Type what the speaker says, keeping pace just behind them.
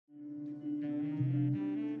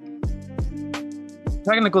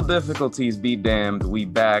Technical difficulties be damned. We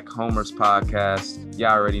back. Homer's podcast.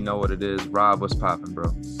 Y'all already know what it is. Rob, what's popping,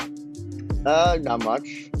 bro? Not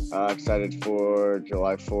much. Excited for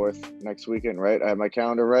July 4th next weekend, right? I have my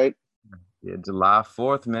calendar right. Yeah, July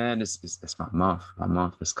 4th, man. It's my month. My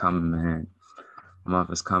month is coming, man. My month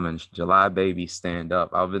is coming. July, baby, stand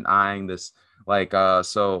up. I've been eyeing this.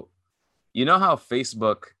 So you know how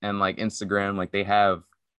Facebook and like Instagram, like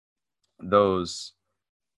those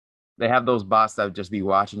they have those bots that would just be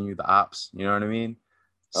watching you, the ops, you know what I mean?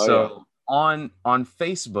 Oh yeah. So on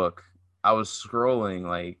Facebook, I was scrolling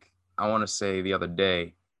like I want to say the other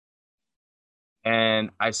day, and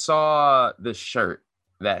I saw this shirt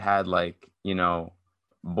that had like,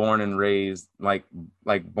 born and raised,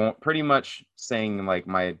 born, pretty much saying like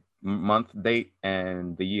my month, date,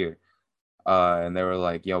 and the year. And they were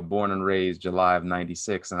like, yo, born and raised July of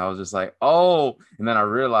 96. And I was just like, oh. And then I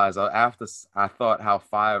realized after I thought how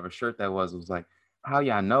fire of a shirt that was. It was like, how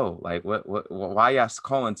y'all know? Like, why y'all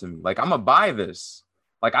calling to me? Like, I'm gonna buy this.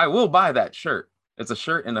 Like, I will buy that shirt. It's a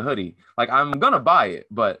shirt and a hoodie. Like, I'm gonna buy it.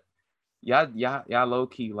 But y'all low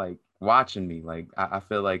key like watching me. Like, I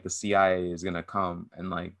feel like the CIA is gonna come and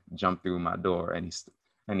like jump through my door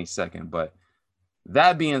any second. But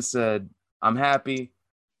that being said, I'm happy.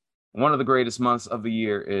 One of the greatest months of the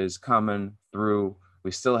year is coming through.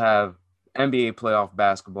 We still have NBA playoff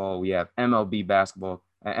basketball. We have MLB basketball,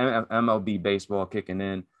 MLB baseball kicking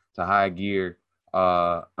in to high gear.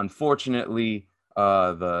 Unfortunately,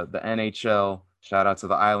 the NHL, shout out to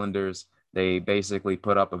the Islanders, they basically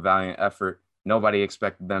put up a valiant effort. Nobody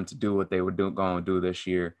expected them to do what they were going to do this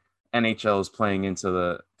year. NHL is playing into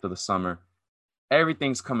the summer.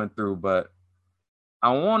 Everything's coming through, but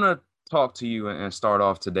I want to talk to you and start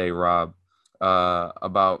off today, Rob,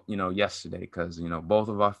 about, yesterday, because, both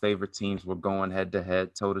of our favorite teams were going head to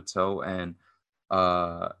head, toe to toe. And,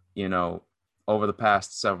 over the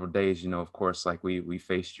past several days, of course, like we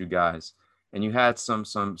faced you guys, and you had some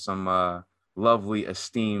lovely,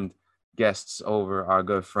 esteemed guests over, our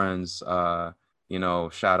good friends, shout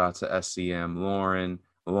out to SCM,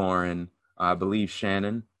 Lauren, I believe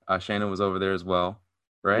Shannon. Shannon was over there as well,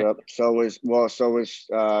 right? Yep. So was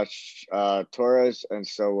Torres, and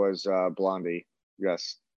so was Blondie.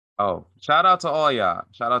 Yes. Oh, shout out to all y'all.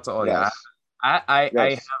 Shout out to all y'all. Yes. I have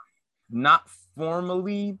Yes. not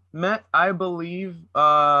formally met, I believe,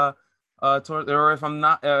 or if I'm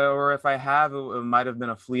not, or if I have, it might have been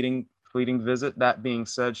a fleeting visit. That being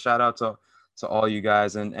said, shout out to all you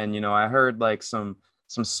guys. And I heard like some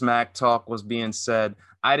smack talk was being said.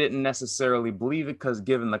 I didn't necessarily believe it because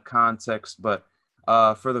given the context, but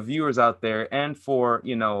for the viewers out there and for,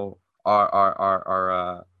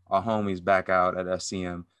 our homies back out at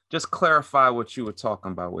SCM, just clarify what you were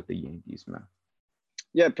talking about with the Yankees, man.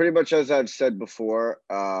 Yeah, pretty much as I've said before.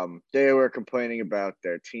 They were complaining about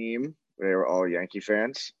their team. They were all Yankee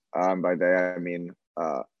fans. By they I mean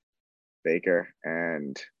Baker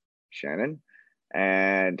and Shannon.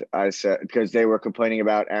 And I said, because they were complaining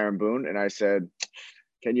about Aaron Boone, and I said,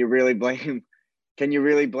 can you really blame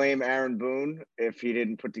Aaron Boone if he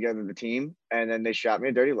didn't put together the team? And then they shot me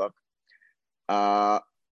a dirty look. So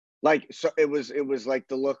it was like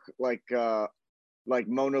the look like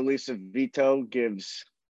Mona Lisa Vito gives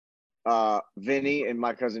Vinny and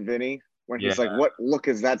My Cousin Vinny when he's Yeah. like, what look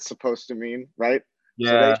is that supposed to mean? Right. Yeah.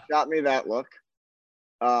 So they shot me that look.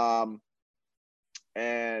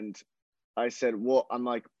 And I said, well, I'm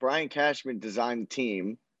like, Brian Cashman designed the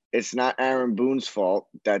team. It's not Aaron Boone's fault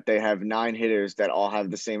that they have 9 hitters that all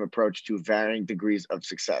have the same approach to varying degrees of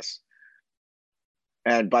success.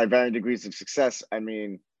 And by varying degrees of success, I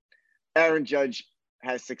mean, Aaron Judge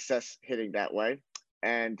has success hitting that way.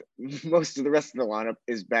 And most of the rest of the lineup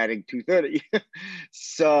is batting 230.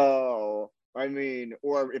 So, I mean,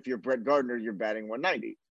 or if you're Brett Gardner, you're batting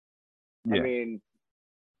 190. Yeah. I mean,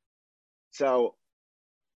 so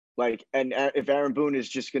like, and if Aaron Boone is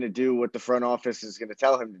just going to do what the front office is going to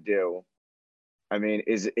tell him to do, I mean,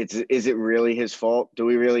 is it really his fault? Do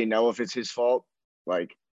we really know if it's his fault?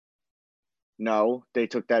 Like, no, they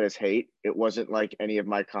took that as hate. It wasn't like any of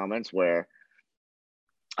my comments where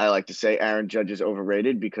I like to say Aaron Judge is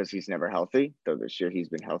overrated because he's never healthy, though this year he's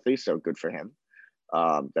been healthy, so good for him.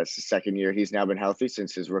 That's the second year he's now been healthy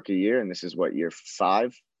since his rookie year, and this is what, year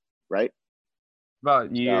 5, right?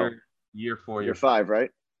 About year 4, year 5,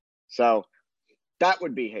 right? So that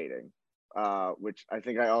would be hating, which I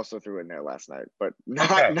think I also threw in there last night, but not.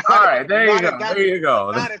 Okay. Not all right, there you not go. at that, There you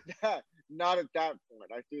go. Not at that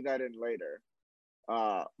point. I threw that in later,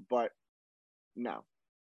 but no.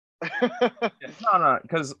 No,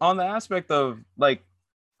 because on the aspect of like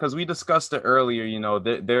because we discussed it earlier,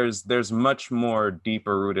 there's much more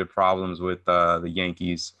deeper rooted problems with the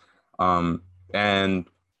Yankees. Um, and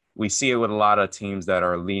we see it with a lot of teams that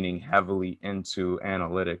are leaning heavily into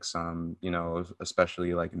analytics.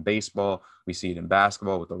 Especially like in baseball, we see it in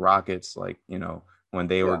basketball with the Rockets, like, when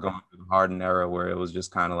they were Yeah. going through the Harden era where it was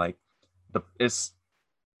just kind of like it's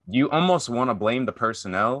you almost want to blame the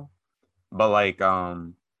personnel, but like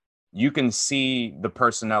you can see the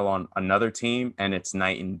personnel on another team and it's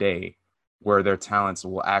night and day where their talents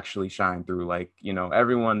will actually shine through. Like,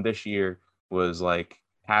 everyone this year was like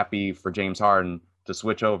happy for James Harden to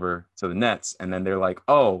switch over to the Nets. And then they're like,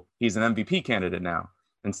 oh, he's an MVP candidate now.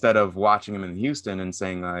 Instead of watching him in Houston and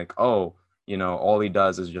saying, like, oh, all he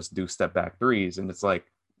does is just do step back threes. And it's like,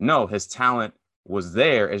 no, his talent was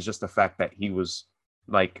there. It's just the fact that he was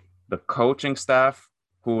like the coaching staff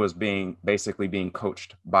who was basically being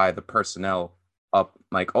coached by the personnel up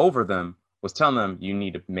like over them was telling them you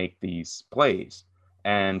need to make these plays.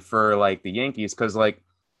 And for like the Yankees, because like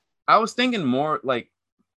I was thinking more like,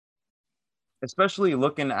 especially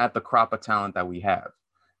looking at the crop of talent that we have,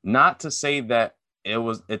 not to say that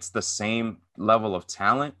it's the same level of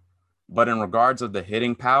talent, but in regards of the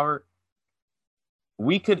hitting power,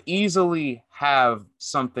 we could easily have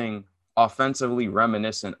something offensively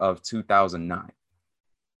reminiscent of 2009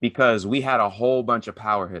 because we had a whole bunch of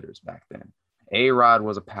power hitters back then. A-Rod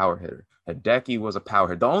was a power hitter. Hideki was a power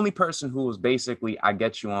hitter. The only person who was basically, I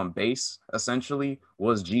get you on base, essentially,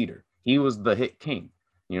 was Jeter. He was the hit king.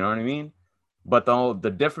 You know what I mean? But the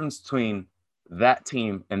difference between that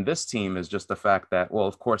team and this team is just the fact that, well,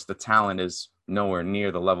 of course, the talent is nowhere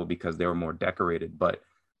near the level because they were more decorated. But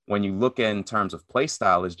when you look at in terms of play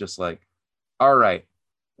style, it's just like, all right,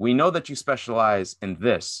 we know that you specialize in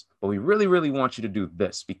this, but we really, really want you to do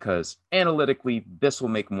this because analytically, this will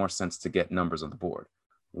make more sense to get numbers on the board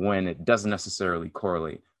when it doesn't necessarily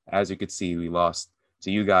correlate. As you could see, we lost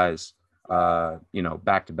to you guys,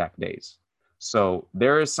 back-to-back days. So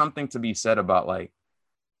there is something to be said about like,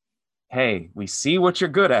 hey, we see what you're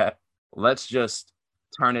good at. Let's just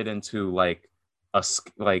turn it into like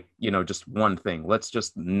just one thing. Let's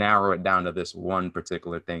just narrow it down to this one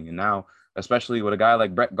particular thing. And now, especially with a guy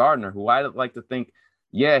like Brett Gardner, who I like to think,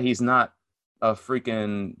 yeah, he's not a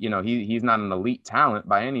freaking, he's not an elite talent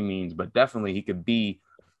by any means, but definitely he could be,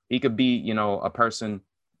 a person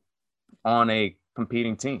on a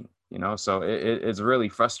competing team, so it's really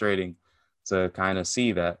frustrating to kind of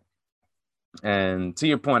see that. And to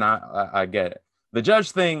your point, I get it. The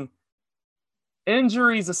Judge thing,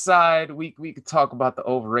 injuries aside, we could talk about the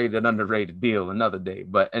overrated, underrated deal another day.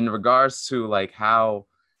 But in regards to like how,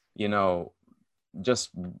 you know, just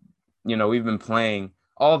we've been playing,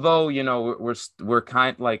 although we're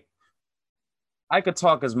kind like I could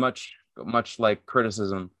talk as much like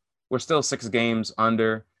criticism. We're still 6 games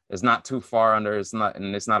under. It's not too far under. It's not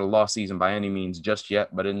a lost season by any means just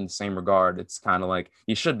yet. But in the same regard, it's kind of like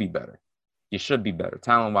you should be better. You should be better.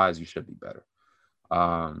 Talent wise, you should be better.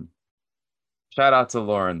 Um, Shout out to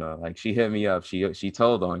Lauren though. Like she hit me up. She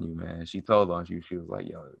told on you, man. She told on you. She was like,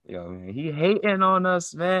 yo, man, he hating on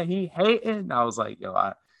us, man. He hating. I was like, yo,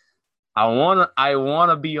 I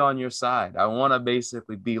wanna be on your side. I wanna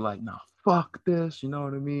basically be like, no, fuck this. You know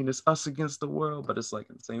what I mean? It's us against the world. But it's like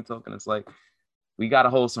in the same token, it's like we gotta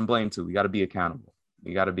hold some blame too. We gotta be accountable.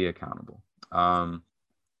 We gotta be accountable. How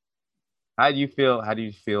do you feel? How do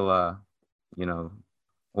you feel you know,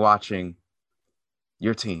 watching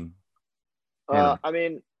your team Uh, handling? I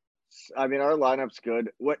mean, I mean, our lineup's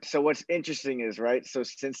good. What's interesting is right. So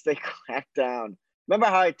since they cracked down, remember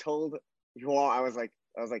how I told you all I was like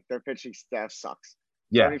their pitching staff sucks.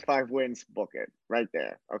 Yeah, 75 wins, book it right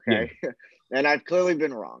there. yeah. Okay, and I've clearly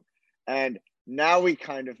been wrong. And now we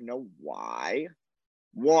kind of know why.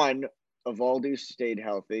 One, Evaldi stayed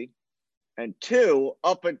healthy, and two,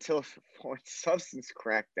 up until foreign substance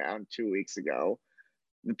crackdown 2 weeks ago,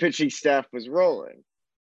 the pitching staff was rolling.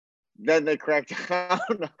 Then they cracked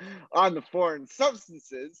down on the foreign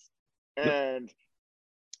substances. Yep. And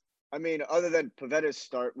I mean, other than Pavetta's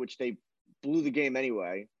start, which they blew the game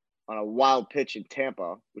anyway on a wild pitch in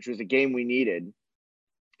Tampa, which was a game we needed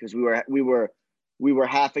because we were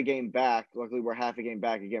half a game back. Luckily, we're half a game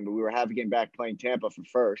back again, but we were half a game back playing Tampa for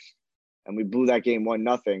first, and we blew that game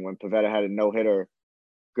 1-0 when Pavetta had a no hitter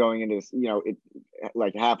going into it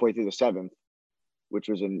like halfway through the seventh, which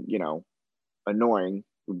was annoying.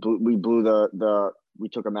 We blew we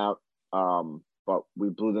took him out, but we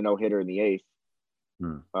blew the no hitter in the eighth,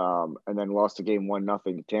 Hmm. and then lost the game 1-0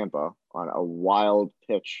 to Tampa on a wild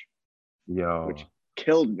pitch, which Yo.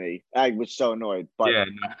 killed me. I was so annoyed, but Yeah.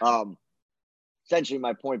 um, essentially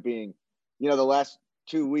my point being, the last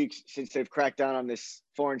 2 weeks since they've cracked down on this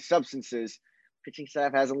foreign substances, pitching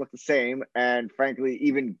staff hasn't looked the same. And frankly,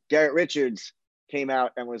 even Garrett Richards came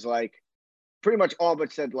out and was like, pretty much all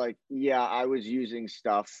but said like, yeah, I was using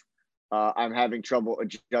stuff. I'm having trouble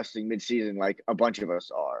adjusting midseason, like a bunch of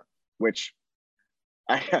us are, which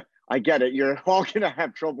I get it. You're all going to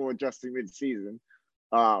have trouble adjusting midseason.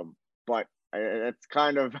 But it's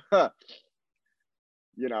kind of, that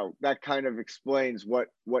kind of explains what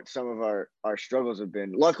some of our struggles have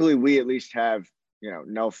been. Luckily, we at least have,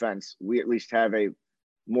 no offense, we at least have a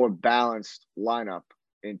more balanced lineup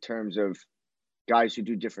in terms of guys who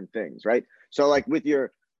do different things, right? So like with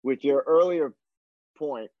your earlier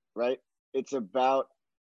point, right? It's about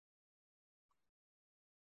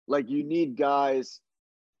like you need guys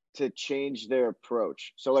to change their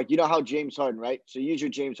approach. So like how James Harden, right? So use your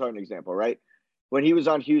James Harden example, right? When he was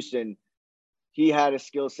on Houston, he had a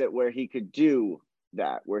skill set where he could do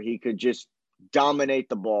that, where he could just dominate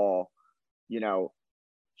the ball,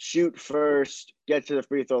 shoot first, get to the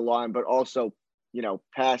free throw line, but also,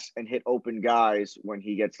 pass and hit open guys when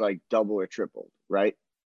he gets like double or triple, right?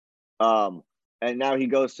 And now he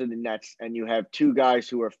goes to the Nets and you have two guys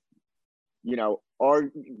who are,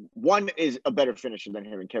 one is a better finisher than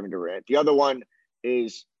him and Kevin Durant. The other one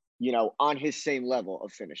is, on his same level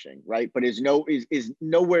of finishing, right? But is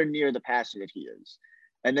nowhere near the passer that he is.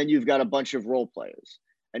 And then you've got a bunch of role players.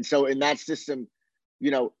 And so in that system,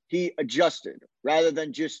 he adjusted rather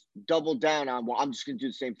than just double down on, well, I'm just going to do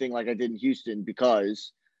the same thing like I did in Houston,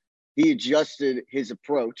 because he adjusted his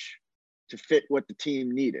approach to fit what the team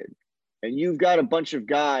needed. And you've got a bunch of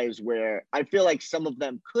guys where I feel like some of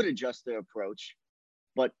them could adjust their approach,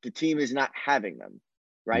 but the team is not having them,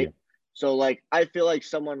 right? Yeah. So, like, I feel like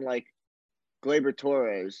someone like Gleyber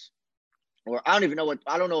Torres, or I don't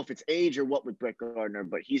know if it's age or what with Brett Gardner,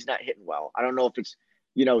 but he's not hitting well. I don't know if it's,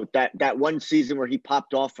 that one season where he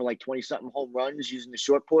popped off for like 20-something home runs using the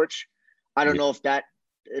short porch. I don't know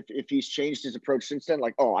if he's changed his approach since then.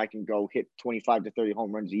 Like, oh, I can go hit 25 to 30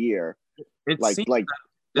 home runs a year. Like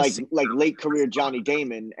late career Johnny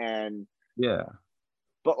Damon. And yeah.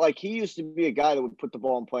 But like he used to be a guy that would put the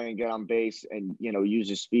ball in play and get on base and, use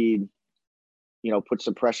his speed, put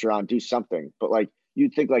some pressure on, do something. But like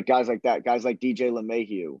you'd think like guys like that, guys like DJ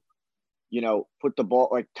LeMahieu, put the ball,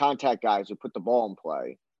 like contact guys who put the ball in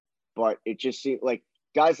play. But it just seemed like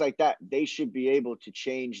guys like that, they should be able to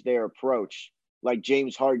change their approach like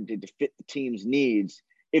James Harden did to fit the team's needs.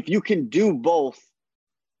 If you can do both,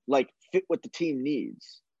 like fit what the team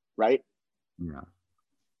needs, right? Yeah.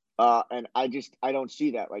 And I don't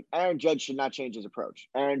see that. Like Aaron Judge should not change his approach.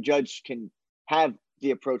 Aaron Judge can have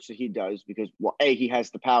the approach that he does because, well, he has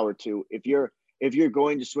the power to. If you're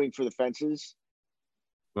going to swing for the fences,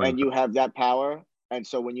 and you have that power, and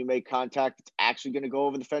so when you make contact, it's actually going to go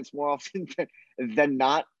over the fence more often than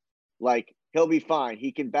not. Like he'll be fine.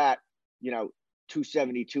 He can bat,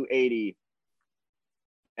 270, 280,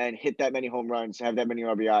 and hit that many home runs, have that many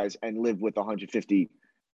RBIs, and live with 150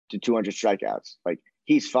 to 200 strikeouts. Like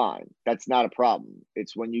he's fine. That's not a problem.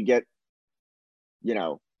 It's when you get,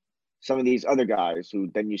 some of these other guys who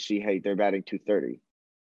then you see, hey, they're batting 230,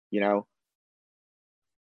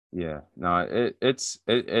 Yeah, no, it's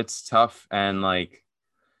tough. And like,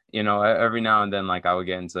 every now and then, like I would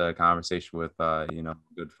get into a conversation with,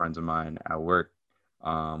 good friends of mine at work.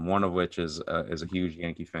 One of which is a huge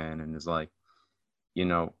Yankee fan, and is like,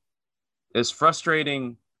 it's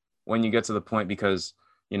frustrating when you get to the point because,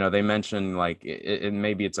 they mention like it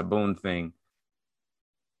maybe it's a Boone thing.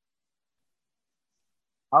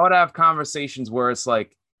 I would have conversations where it's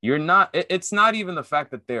like, it's not even the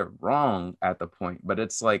fact that they're wrong at the point, but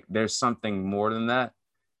it's like there's something more than that.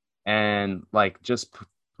 And like just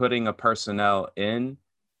putting a personnel in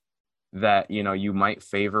that, you might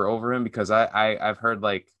favor over him, because I've heard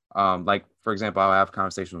like for example, I'll have a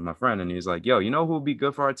conversation with my friend and he's like, yo, who would be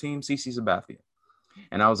good for our team? CC Sabathia.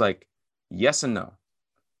 And I was like, yes and no.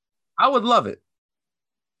 I would love it.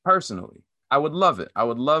 Personally, I would love it. I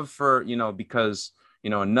would love for, because,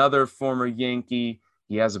 another former Yankee,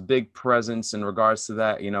 he has a big presence in regards to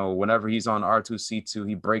that. Whenever he's on R2C2,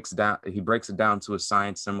 he breaks it down to a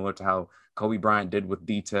science similar to how Kobe Bryant did with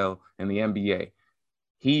detail in the NBA.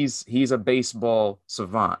 He's a baseball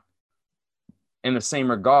savant. In the same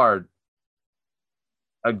regard,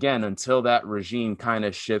 again, until that regime kind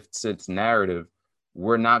of shifts its narrative,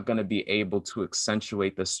 we're not going to be able to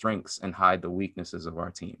accentuate the strengths and hide the weaknesses of our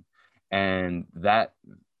team. And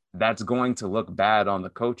that's going to look bad on the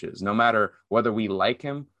coaches, no matter whether we like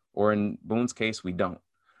him or in Boone's case, we don't.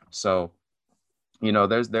 So,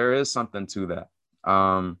 there is something to that.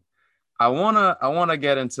 I want to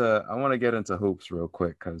get into hoops real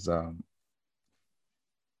quick. Cause,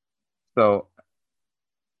 So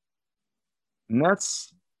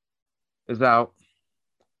Nets is out.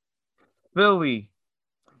 Philly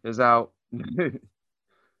is out.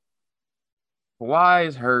 Kawhi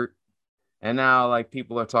is hurt. And now like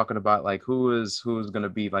people are talking about like who's gonna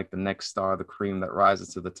be like the next star, the cream that rises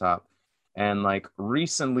to the top. And like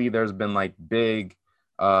recently there's been like big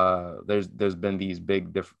there's been these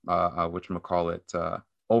big whatchamacallit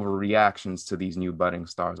overreactions to these new budding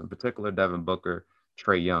stars, in particular Devin Booker,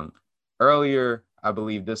 Trae Young. Earlier, I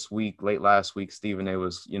believe this week, late last week, Stephen A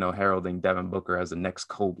was, heralding Devin Booker as the next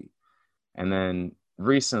Kobe. And then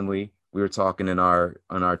recently we were talking in our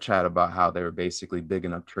chat about how they were basically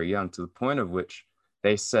bigging up Trae Young to the point of which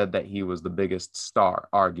they said that he was the biggest star,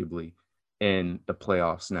 arguably, in the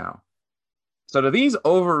playoffs now. So to these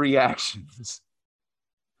overreactions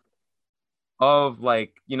of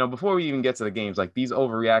like, before we even get to the games, like these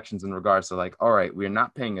overreactions in regards to like, all right, we're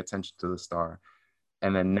not paying attention to the star.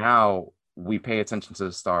 And then now we pay attention to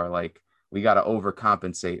the star, like we got to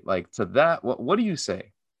overcompensate. Like to that, what do you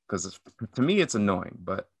say? Because to me, it's annoying,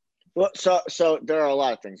 but Well, so there are a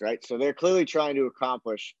lot of things, right? So they're clearly trying to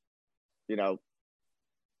accomplish, you know,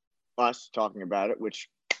 us talking about it, which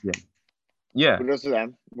yeah, yeah, kudos to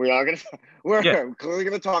them. We're yeah, clearly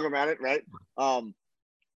gonna talk about it, right?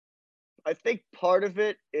 I think part of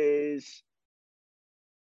it is,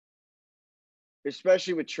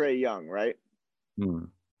 especially with Trae Young, right? hmm,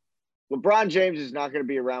 LeBron James is not going to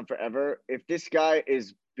be around forever. If this guy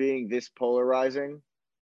is being this polarizing,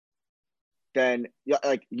 then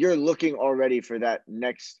like you're looking already for that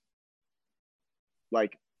next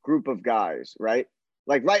like group of guys, right?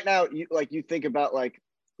 Like right now, you think about like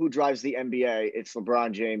who drives the NBA. It's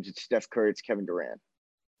LeBron James, it's Steph Curry, it's Kevin Durant,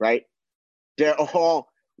 right? They're all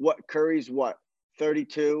what Curry's what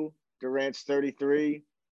 32, Durant's 33,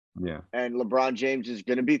 yeah. and LeBron James is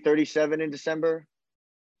going to be 37 in December,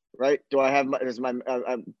 right? Do I have I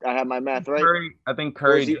have my math right? I think Or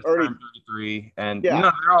Curry is he just already? turned 33, and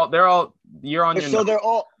Yeah. they're all you're on your So nose. they're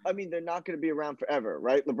all. I mean, they're not going to be around forever,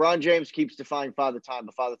 right? LeBron James keeps defying Father Time,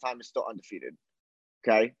 but Father Time is still undefeated.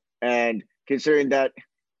 Okay, and considering that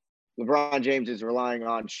LeBron James is relying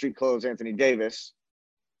on street clothes Anthony Davis,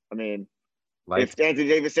 I mean, Light, if Anthony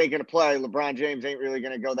Davis ain't going to play, LeBron James ain't really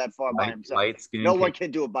going to go that far by himself. light skin. No one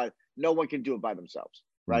can do it by themselves,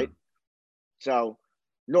 right? Hmm. So,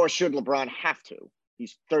 nor should LeBron have to.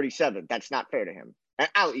 He's 37. That's not fair to him. And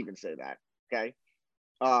I'll even say that. Okay.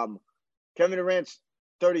 Um, Kevin Durant's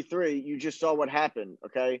 33. You just saw what happened.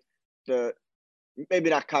 Okay. The maybe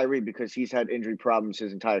not Kyrie because he's had injury problems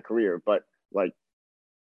his entire career, but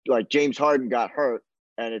like James Harden got hurt,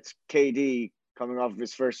 and it's KD coming off of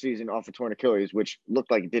his first season off a torn Achilles, which looked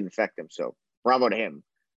like it didn't affect him. So bravo to him.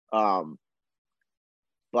 Um,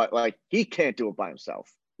 but like he can't do it by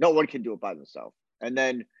himself. No one can do it by themselves. And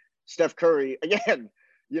then Steph Curry again.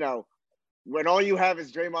 You know, when all you have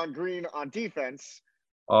is Draymond Green on defense,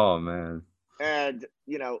 Oh man, and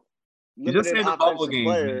you just limited say the bubble offensive games,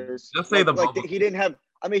 man. players, Just say the bubble. he didn't have.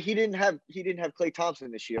 I mean, he didn't have Klay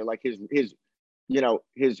Thompson this year. Like his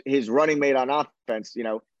running mate on offense.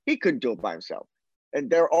 He couldn't do it by himself, and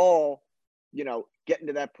they're all getting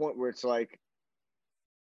to that point where it's like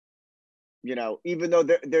even though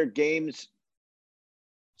their games,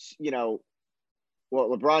 well,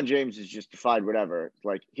 LeBron James has just defied whatever.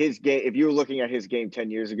 Like his game, if you were looking at his game 10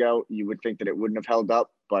 years ago, you would think that it wouldn't have held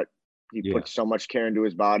up, but he Yeah, put so much care into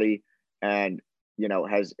his body and,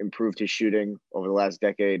 has improved his shooting over the last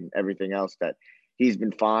decade and everything else that he's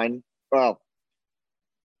been fine. Well,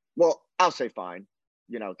 I'll say fine.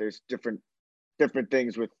 There's different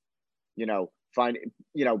things with, find,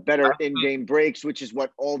 better in-game breaks, which is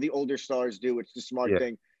what all the older stars do. It's the smart yeah,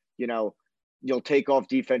 thing. You'll take off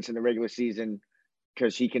defense in the regular season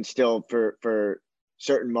because he can still for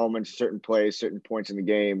certain moments, certain plays, certain points in the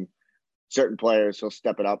game, certain players, he'll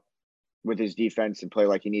step it up with his defense and play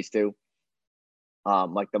like he needs to,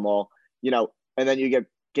 like them all, and then you get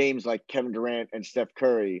games like Kevin Durant and Steph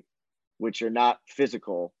Curry, which are not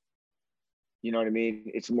physical. You know what I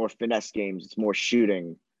mean? It's more finesse games. It's more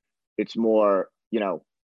shooting. It's more,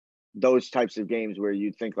 those types of games where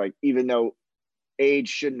you think like, even though age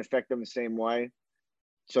shouldn't affect them the same way,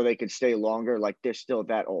 so they could stay longer, like they're still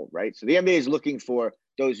that old, right? So the NBA is looking for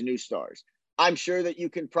those new stars. I'm sure that you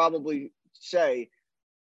can probably say,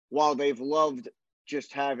 while they've loved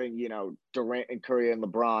just having, Durant and Curry and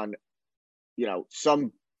LeBron,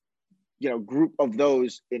 some, group of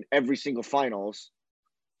those in every single finals,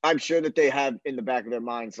 I'm sure that they have in the back of their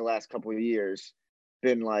minds the last couple of years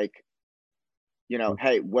been like,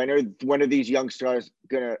 hey, when are these young stars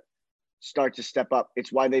gonna start to step up?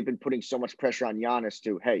 It's why they've been putting so much pressure on Giannis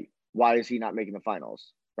to, hey, why is he not making the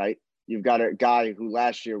finals? Right? you've got a guy who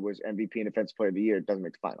last year was MVP and Defensive Player of the Year, doesn't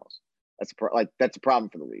make the finals. That's a problem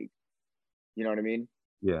for the league. You know what I mean?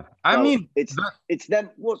 Yeah. I So mean, it's them.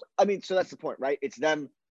 Well, I mean, so that's the point, right? It's them,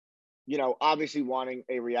 obviously wanting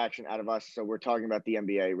a reaction out of us. So we're talking about the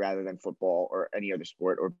NBA rather than football or any other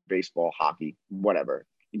sport or baseball, hockey, whatever,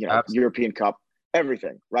 absolutely. European Cup,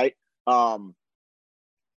 everything, right?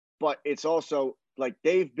 But it's also like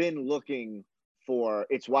they've been looking for,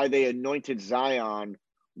 it's why they anointed Zion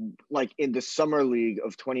like in the summer league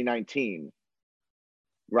of 2019,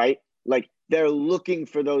 right? Like they're looking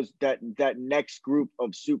for that next group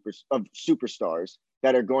of superstars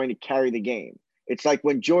that are going to carry the game. It's like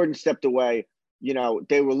when Jordan stepped away,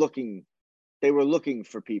 they were looking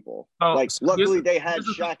for people. Oh, Like so luckily they had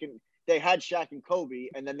Shaq and Kobe,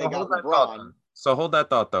 and then they got LeBron. So hold that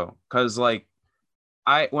thought though, because like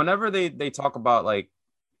whenever they talk about like,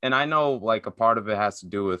 and I know like a part of it has to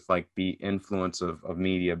do with like the influence of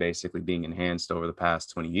media basically being enhanced over the past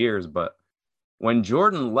 20 years, but when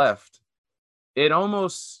Jordan left, it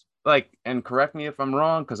almost like, and correct me if I'm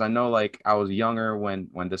wrong, because I know like I was younger when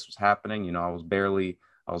this was happening. I was barely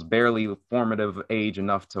formative age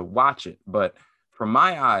enough to watch it, but from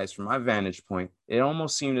my eyes, from my vantage point, it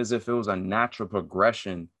almost seemed as if it was a natural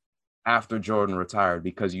progression after Jordan retired,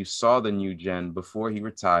 because you saw the new gen before he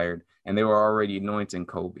retired, and they were already anointing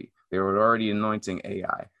Kobe. They were already anointing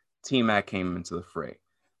AI. T-Mac came into the fray.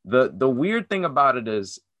 The weird thing about it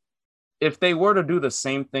is, if they were to do the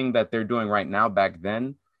same thing that they're doing right now back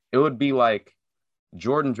then, it would be like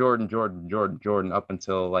Jordan up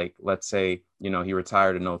until like, let's say, he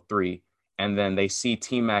retired in 03, and then they see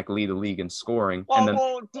T-Mac lead the league in scoring, and then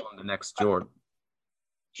the next Jordan.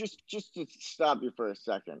 Just to stop you for a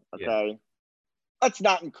second, okay? Yeah. Let's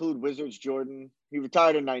not include Wizards Jordan. He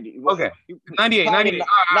retired in 90. Okay. 98, 98. All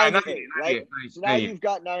right, 98, right? So now you've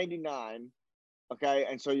got 99, okay?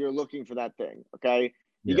 And so you're looking for that thing, okay?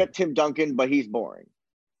 You get Tim Duncan, but he's boring.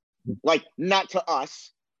 Like, not to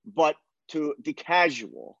us, but to the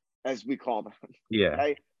casual, as we call them. Yeah.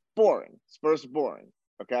 Okay? Boring. Spurs boring,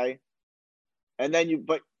 okay? And then you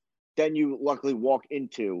luckily walk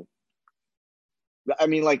into, I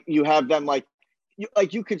mean, like, you have them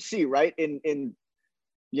you could see, right? I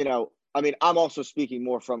mean, I'm also speaking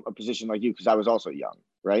more from a position like you because I was also young,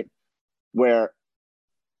 right? Where,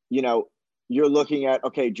 you're looking at,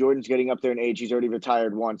 okay, Jordan's getting up there in age. He's already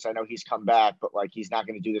retired once. I know he's come back, but like, he's not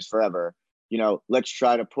going to do this forever. Let's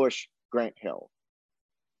try to push Grant Hill.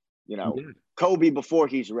 Kobe before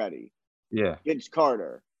he's ready. Yeah. Vince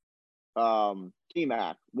Carter,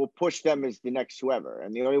 T-Mac. We'll push them as the next whoever.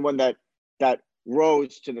 And the only one that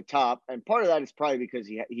rose to the top, and part of that is probably because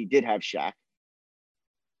he did have Shaq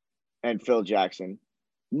and Phil Jackson,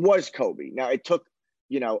 was Kobe. Now it took,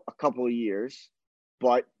 a couple of years,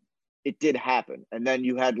 but it did happen. And then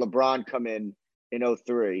you had LeBron come in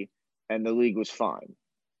 03, and the league was fine.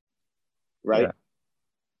 Right?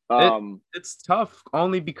 Yeah. It's tough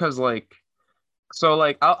only because like, so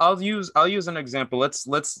like I'll use an example.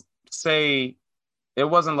 Let's say it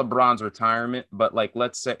wasn't LeBron's retirement, but like,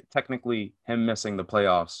 let's say technically him missing the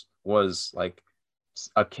playoffs was like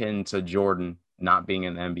akin to Jordan not being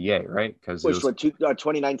in the NBA, right? Because it was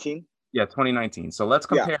 2019. Yeah, 2019. So let's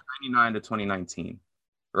compare 99 to 2019,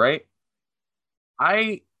 right?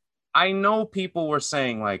 I know people were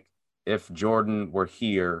saying like, if Jordan were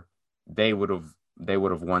here, they would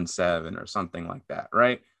have won 7 or something like that,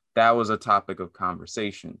 right? That was a topic of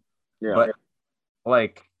conversation. Yeah. But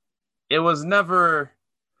like, it was never,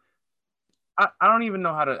 I don't even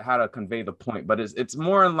know how to convey the point, but it's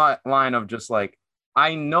more in line of just like,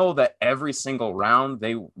 I know that every single round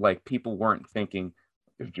they like, people weren't thinking,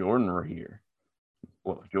 if Jordan were here.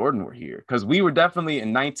 Well, if Jordan were here, because we were definitely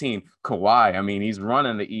in 19. Kawhi, I mean, he's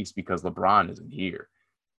running the East because LeBron isn't here.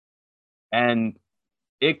 And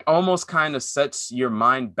it almost kind of sets your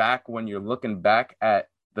mind back when you're looking back at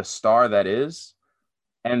the star that is.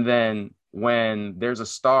 And then when there's a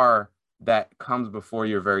star that comes before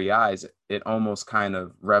your very eyes, it almost kind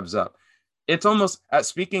of revs up. It's almost,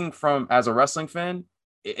 speaking from as a wrestling fan,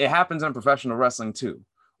 it happens in professional wrestling too,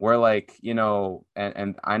 where like,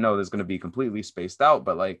 and I know there's going to be completely spaced out,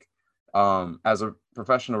 but like, as a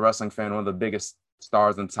professional wrestling fan, one of the biggest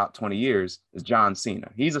stars in the top 20 years is John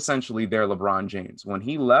Cena. He's essentially their LeBron James. When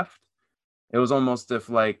he left, it was almost if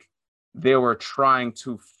like they were trying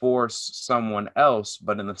to force someone else,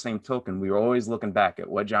 but in the same token, we were always looking back at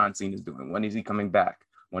what John Cena is doing. When is he coming back?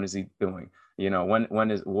 When is he doing?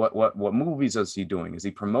 When is what movies is he doing? Is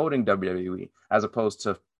he promoting WWE, as opposed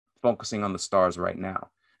to focusing on the stars right now?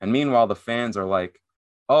 And meanwhile, the fans are like,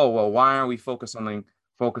 oh, well, why aren't we focusing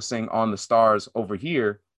on the stars over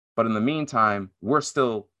here? But in the meantime, we're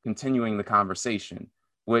still continuing the conversation,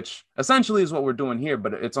 which essentially is what we're doing here,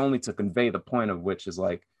 but it's only to convey the point of which is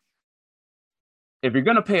like, if you're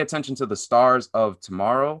going to pay attention to the stars of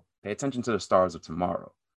tomorrow, pay attention to the stars of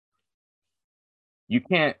tomorrow. You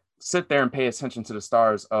can't sit there and pay attention to the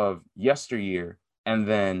stars of yesteryear, and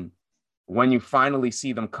then when you finally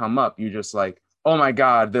see them come up, you're just like, oh my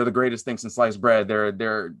God, they're the greatest thing since sliced bread.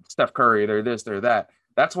 They're Steph Curry, they're this, they're that.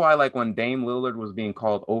 That's why, like, when Dame Lillard was being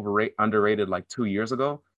called underrated like 2 years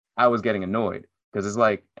ago, I was getting annoyed because it's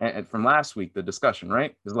like, and from last week, the discussion,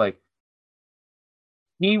 right? It's like,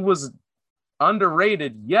 he was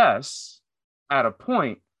underrated, yes, at a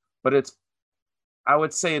point, but I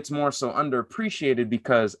would say it's more so underappreciated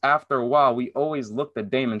because after a while, we always looked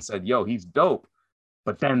at Dame and said, yo, he's dope.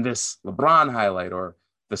 But then this LeBron highlight or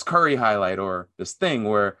this Curry highlight or this thing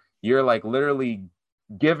where you're like literally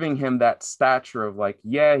giving him that stature of like,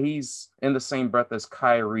 yeah, he's in the same breath as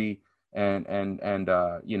Kyrie and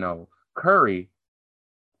Curry.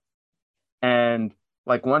 And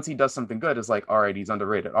like once he does something good, it's like, all right, he's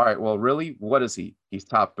underrated. All right, well, really, what is he? He's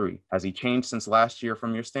top 3. Has he changed since last year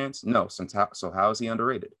from your stance? No. So how is he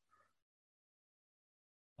underrated?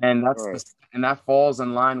 And Right. and that falls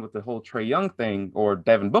in line with the whole Trae Young thing, or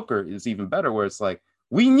Devin Booker is even better, where it's like,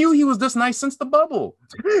 we knew he was this nice since the bubble.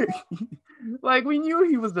 Like, we knew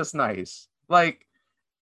he was this nice. Like,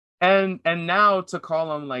 and now to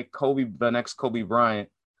call him like Kobe, the next Kobe Bryant,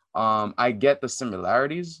 I get the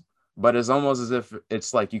similarities, but it's almost as if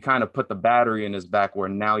it's like you kind of put the battery in his back where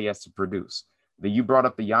now he has to produce. You brought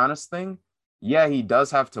up the Giannis thing. Yeah, he does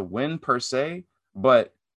have to win per se,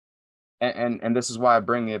 but and this is why I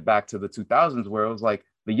bring it back to the 2000s, where it was like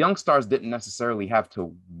the young stars didn't necessarily have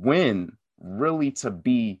to win really to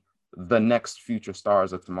be the next future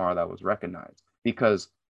stars of tomorrow that was recognized. Because,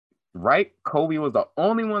 right, Kobe was the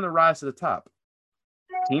only one to rise to the top.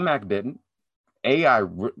 T-Mac didn't.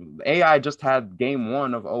 AI just had game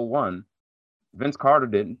 1 of 01. Vince Carter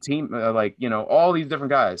didn't. All these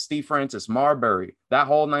different guys. Steve Francis, Marbury, that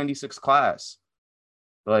whole 96 class.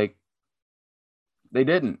 Like, they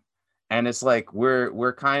didn't. And it's like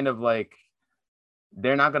we're kind of like,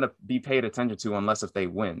 they're not going to be paid attention to unless if they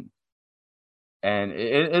win. And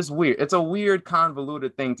it's weird. It's a weird,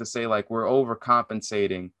 convoluted thing to say, like, we're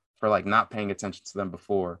overcompensating for like not paying attention to them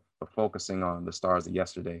before, but focusing on the stars of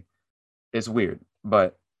yesterday. It's weird,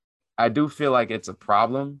 but I do feel like it's a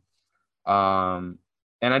problem. And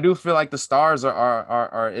I do feel like the stars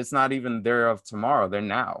are it's not even they're of tomorrow. They're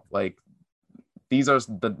now. Like, these are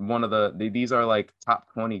these are like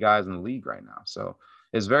top 20 guys in the league right now. So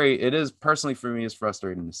it is personally for me, it's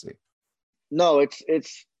frustrating to see. No,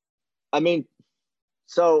 I mean,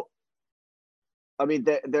 so I mean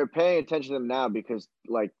they're paying attention to them now because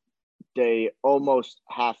like they almost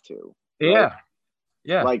have to, right? Yeah.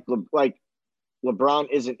 Yeah. Like LeBron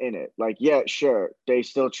isn't in it. Like, yeah, sure, they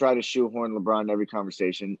still try to shoehorn LeBron in every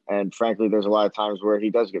conversation, and frankly, there's a lot of times where he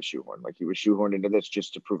does get shoehorned. Like, he was shoehorned into this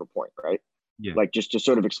just to prove a point, right? Yeah. Like, just to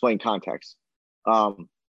sort of explain context.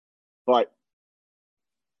 But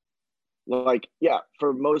like, yeah,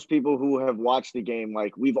 for most people who have watched the game,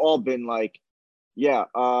 like, we've all been like, yeah,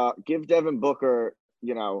 give Devin Booker,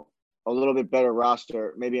 a little bit better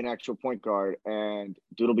roster, maybe an actual point guard, and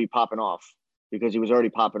dude will be popping off because he was already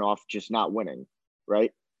popping off, just not winning,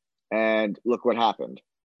 right? And look what happened,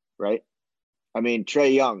 right? I mean,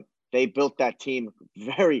 Trae Young, they built that team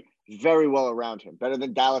very, very well around him, better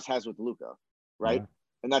than Dallas has with Luka, right? Yeah.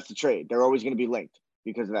 And that's the trade. They're always going to be linked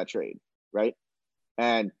because of that trade, right?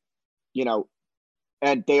 And,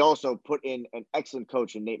 and they also put in an excellent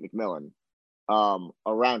coach in Nate McMillan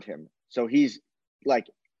around him. So he's like,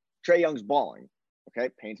 Trae Young's balling. Okay,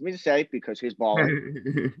 pains me to say because his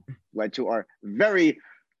balling led to our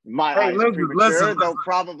my Hey, eyes listen, premature, though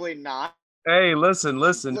probably not. Hey, listen.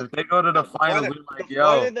 Look, If they go to the finals, we're like,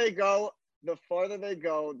 yo. The farther they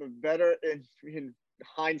go, the better in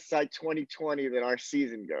hindsight 2020 that our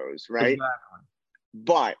season goes, right? Exactly.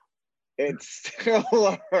 But it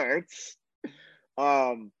still hurts.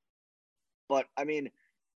 But I mean,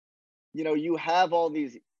 you have all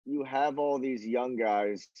these young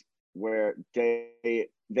guys where they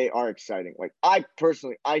are exciting. Like, I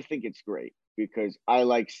think it's great because I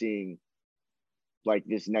like seeing like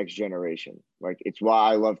this next generation. Like, it's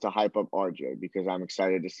why I love to hype up RJ because I'm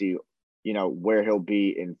excited to see, where he'll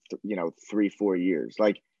be in 3-4 years.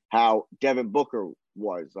 Like how Devin Booker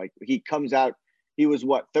was. Like, he comes out, he was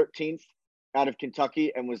what, 13th out of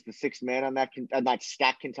Kentucky and was the 6th man on that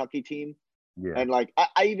stacked Kentucky team. Yeah. And like,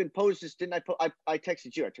 I even posed this, didn't I? I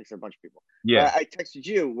texted you. I texted a bunch of people. Yeah. I texted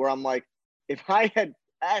you where I'm like, if I had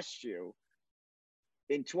asked you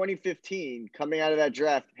in 2015, coming out of that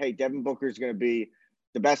draft, hey, Devin Booker is going to be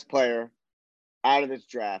the best player out of this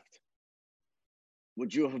draft,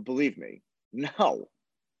 would you have believed me? No.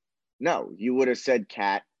 No. You would have said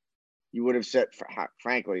Cat. You would have said,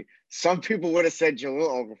 frankly, some people would have said Jalil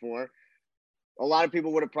Okafor. A lot of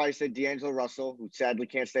people would have probably said D'Angelo Russell, who sadly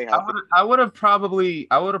can't stay healthy. I would have probably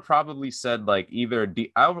said like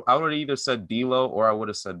I would have either said D'Lo, or I would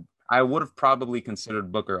have probably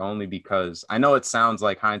considered Booker, only because I know it sounds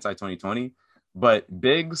like hindsight 2020, but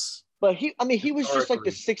bigs But he was just like the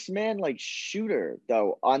historically, sixth man, like shooter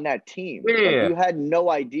though on that team. Like yeah, you had no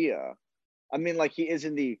idea. I mean, like he is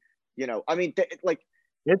in the, like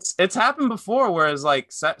it's happened before. Whereas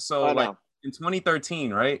like I like know, in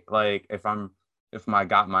 2013, right? Like if I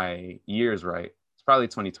got my years right, it's probably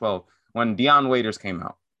 2012 when Deion Waiters came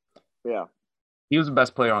out. yeah, He was the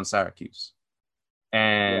best player on Syracuse, yeah,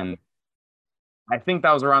 and I think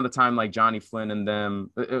that was around the time like Johnny Flynn and them.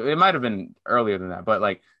 It might have been earlier than that, but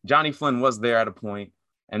like Johnny Flynn was there at a point,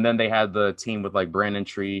 and then they had the team with like Brandon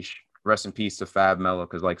Treesh. Rest in peace to Fab Mello,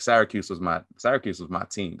 because like Syracuse was my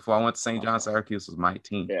team. Before I went to St. John, Syracuse was my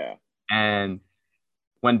team. yeah, And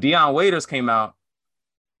when Deion Waiters came out,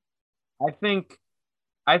 I think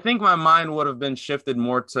I think my mind would have been shifted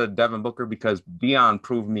more to Devin Booker, because Deion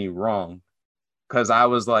proved me wrong. Because I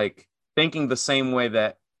was like thinking the same way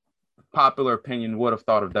that popular opinion would have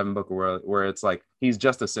thought of Devin Booker, where it's like he's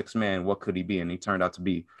just a six man. What could he be? And he turned out to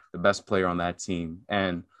be the best player on that team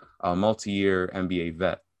and a multi-year NBA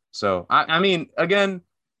vet. So I mean, again,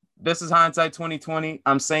 this is hindsight 2020.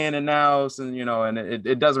 I'm saying it now, so, and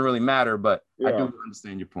it doesn't really matter, but I yeah. do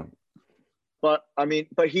understand your point. But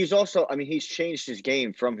he's also, he's changed his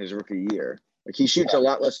game from his rookie year. Like he shoots a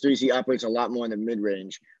lot less threes. He operates a lot more in the mid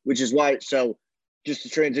range, which is why. So, just to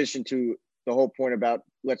transition to the whole point about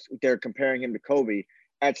they're comparing him to Kobe.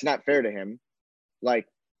 That's not fair to him. Like,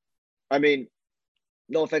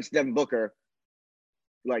 no offense to Devin Booker.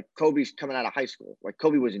 Like Kobe's coming out of high school. Like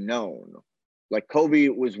Kobe was known. Like Kobe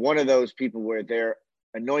was one of those people where they're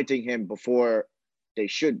anointing him before they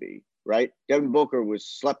should be. Right? Devin Booker was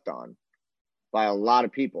slept on by a lot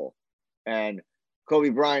of people, and Kobe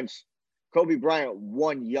Bryant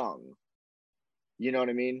won young. You know what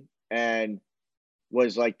I mean? And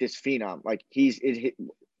was like this phenom. Like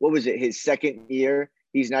what was it? His second year,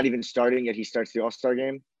 he's not even starting yet. He starts the All-Star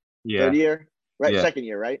game. Yeah, Third year, right? yeah. Second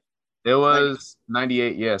year, right? It 90, was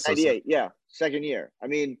 98. Yeah, so 98. Yeah, second year.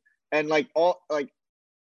 And like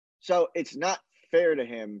so it's not fair to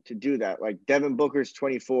him to do that. Like Devin Booker's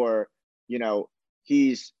 24. You know,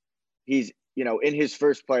 he's in his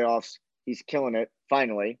first playoffs, he's killing it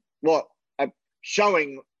finally. Well, I'm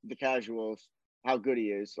showing the casuals how good he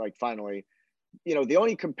is. Like finally, the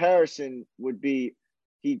only comparison would be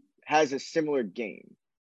he has a similar game,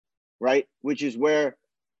 right? Which is where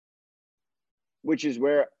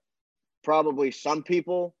probably some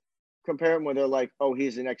people compare him, where they're like, oh,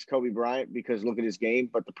 he's the next Kobe Bryant because look at his game.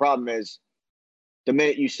 But the problem is, the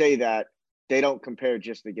minute you say that, they don't compare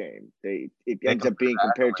just the game. It ends up being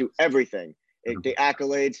compared to everything. The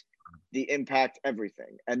accolades, the impact,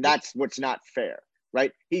 everything. And that's what's not fair,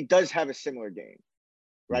 right? He does have a similar game,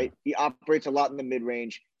 right? He operates a lot in the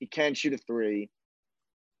mid-range. He can shoot a three.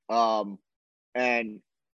 And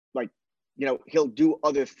like, he'll do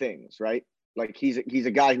other things, right? Like he's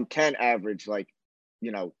a guy who can average like,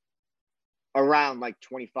 around like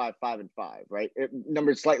 25, 5 and 5, right?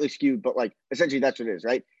 Numbers slightly skewed, but like essentially that's what it is,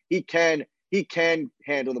 right? He can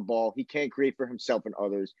handle the ball. He can create for himself and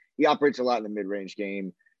others. He operates a lot in the mid-range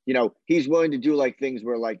game. He's willing to do like things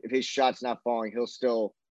where like if his shot's not falling, he'll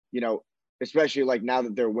still, especially like now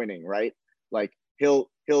that they're winning, right? Like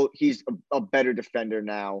he's a better defender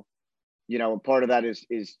now. And part of that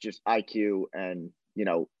is just IQ and,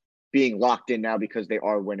 being locked in now because they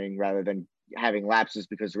are winning rather than having lapses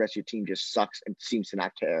because the rest of your team just sucks and seems to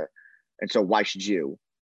not care. And so why should you?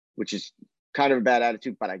 Which is kind of a bad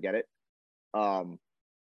attitude, but I get it.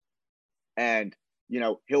 And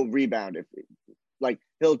he'll rebound if like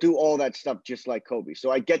he'll do all that stuff just like Kobe. So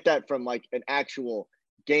I get that from like an actual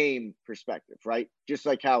game perspective, right? Just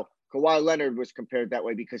like how Kawhi Leonard was compared that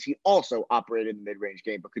way because he also operated in the mid-range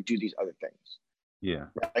game but could do these other things. Yeah.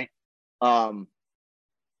 Right.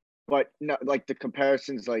 But no, like the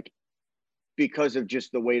comparisons, like because of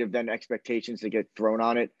just the weight of then expectations that get thrown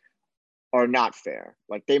on it, are not fair.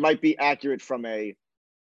 Like they might be accurate from an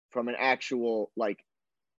actual like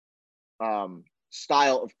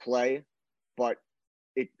style of play, but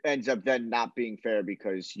it ends up then not being fair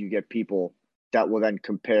because you get people that will then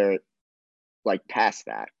compare it like past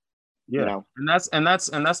that. Yeah. And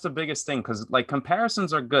that's the biggest thing, because like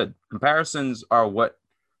comparisons are good. Comparisons are what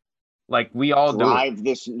like we all do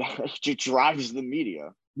it. Drives the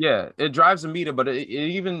media. Yeah, it drives a meter, but it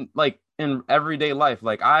even like in everyday life,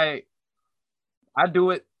 like I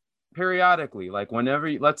do it periodically. Like whenever,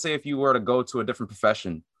 let's say if you were to go to a different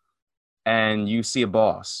profession and you see a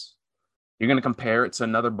boss, you're gonna compare it to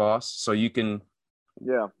another boss so you can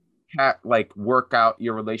Yeah. like work out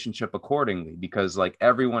your relationship accordingly because like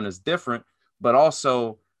everyone is different, but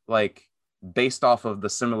also like based off of the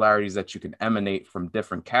similarities that you can emanate from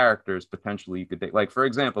different characters, potentially you could think, like for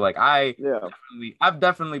example, like Yeah. I've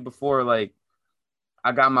definitely before like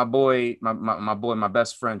I got my boy, my boy, my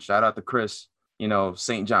best friend, shout out to Chris,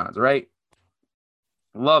 St. John's, right?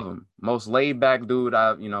 Love him. Most laid back dude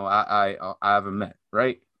I ever met,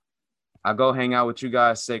 right? I go hang out with you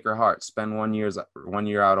guys, Sacred Heart, spend 1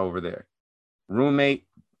 year out over there. Roommate,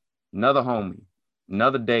 another homie,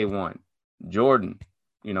 another day one, Jordan.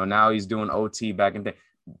 Now he's doing OT back in day.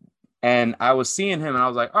 And I was seeing him and I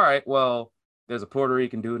was like, all right, well, there's a Puerto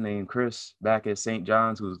Rican dude named Chris back at St.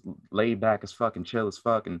 John's who's laid back as fuck and chill as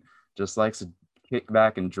fuck and just likes to kick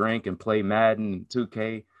back and drink and play Madden and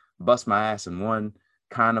 2K, bust my ass in one,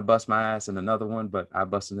 kind of bust my ass in another one, but I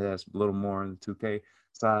busted his ass a little more on the 2K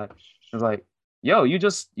side. I was like, yo, you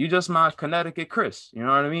just my Connecticut Chris, you know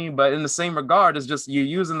what I mean? But in the same regard, it's just you're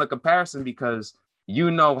using the comparison because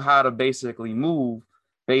you know how to basically move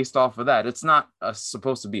based off of that. It's not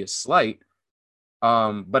supposed to be a slight,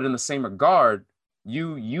 but in the same regard,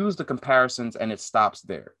 you use the comparisons and it stops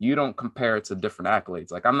there. You don't compare it to different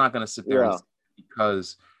accolades. Like I'm not going to sit there and Yeah. say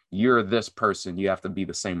because you're this person, you have to be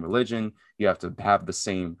the same religion, you have to have the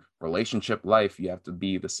same relationship life, you have to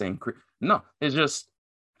be the same. No, it's just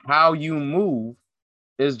how you move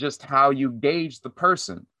is just how you gauge the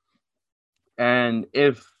person. And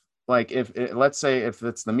let's say if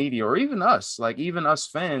it's the media or even us, like even us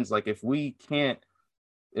fans, like if we can't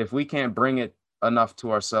bring it enough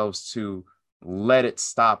to ourselves to let it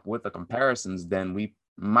stop with the comparisons, then we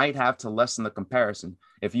might have to lessen the comparison.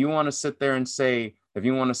 If you want to sit there and say, if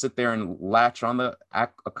you want to sit there and latch on the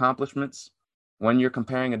accomplishments when you're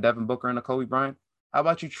comparing a Devin Booker and a Kobe Bryant, how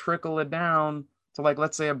about you trickle it down to like,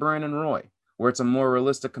 let's say a Brandon Roy, where it's a more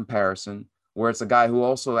realistic comparison, where it's a guy who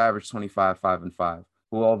also averaged 25, 5 and 5,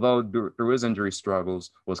 who although through his injury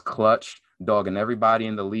struggles was clutch, dogging everybody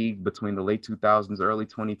in the league between the late 2000s, early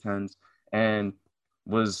 2010s, and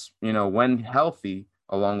was, when healthy,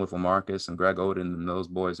 along with LaMarcus and Greg Oden and those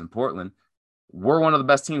boys in Portland, were one of the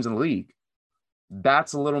best teams in the league.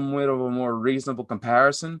 That's a little bit of a more reasonable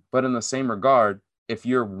comparison. But in the same regard, if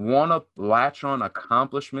you want to latch on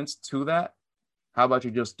accomplishments to that, how about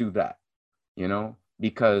you just do that?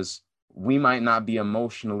 Because we might not be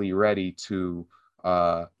emotionally ready to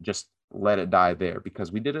just let it die there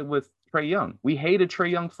because we did it with Trae Young. We hated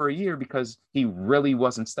Trae Young for a year because he really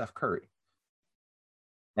wasn't Steph Curry.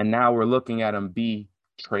 And now we're looking at him be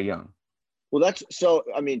Trae Young. Well, that's so.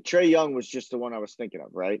 I mean, Trae Young was just the one I was thinking of,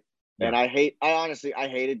 right? Yeah. And I honestly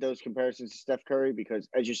hated those comparisons to Steph Curry because,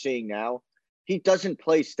 as you're seeing now, he doesn't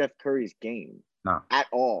play Steph Curry's game at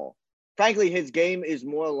all. Frankly, his game is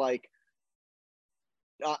more like,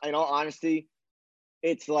 in all honesty,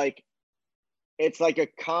 it's like a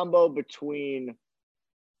combo between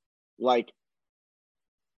like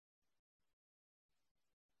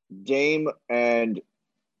Dame and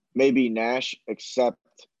maybe Nash, except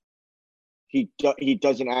he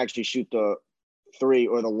doesn't actually shoot the three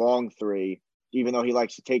or the long three, even though he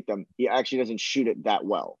likes to take them. He actually doesn't shoot it that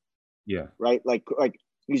well. Yeah. Right. Like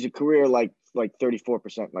he's a career like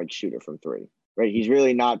 34% like shooter from three. Right. He's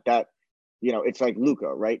really not that. It's like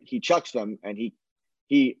Luka, right? He chucks them and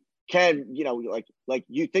he can, like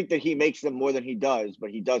you think that he makes them more than he does, but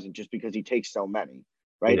he doesn't just because he takes so many.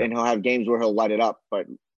 Right. Yeah. And he'll have games where he'll light it up, but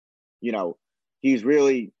he's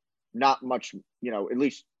really not much, at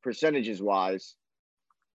least percentages wise,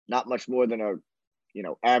 not much more than a,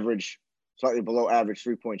 average, slightly below average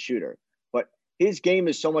 3-point shooter. But his game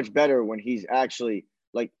is so much better when he's actually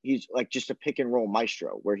he's like just a pick and roll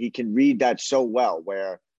maestro where he can read that so well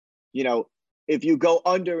where, if you go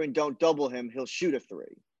under and don't double him, he'll shoot a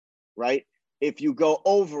three, right? If you go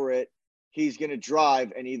over it, he's going to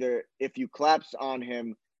drive. And either if you collapse on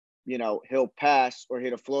him, he'll pass or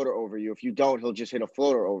hit a floater over you. If you don't, he'll just hit a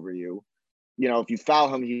floater over you. If you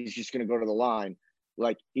foul him, he's just going to go to the line.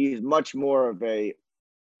 Like he's much more of a,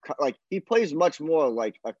 like he plays much more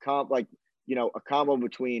like a combo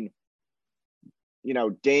between,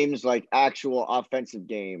 Dame's like actual offensive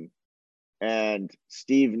game and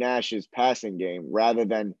Steve Nash's passing game rather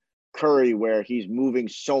than Curry, where he's moving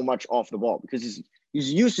so much off the ball because his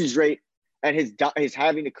usage rate and his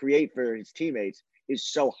having to create for his teammates is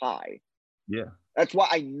so high. Yeah. That's why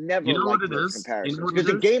I never liked those comparisons because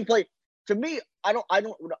the gameplay. to me,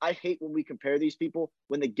 I hate when we compare these people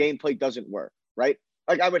when the gameplay doesn't work, right?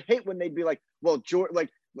 Like I would hate when they'd be like, well, Jordan, like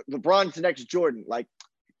LeBron's the next Jordan, like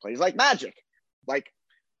he plays like Magic, like,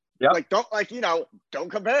 Yep. like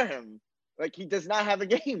don't compare him. Like he does not have a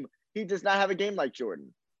game. He does not have a game like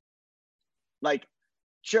Jordan. Like,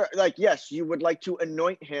 sure, like yes, you would like to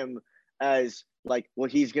anoint him as like,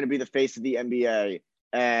 well, he's going to be the face of the NBA,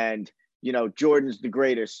 and Jordan's the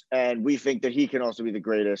greatest, and we think that he can also be the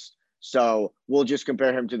greatest. So we'll just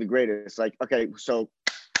compare him to the greatest. Like, okay, so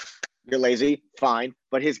you're lazy, fine,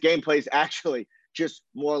 but his gameplay is actually just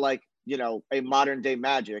more like a modern day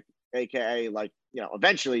Magic, aka like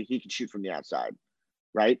eventually he can shoot from the outside,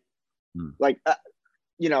 right? Like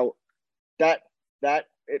that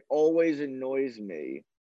it always annoys me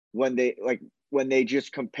when they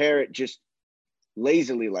just compare it just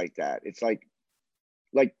lazily like that. It's like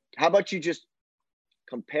how about you just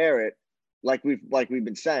compare it like we've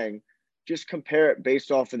been saying, just compare it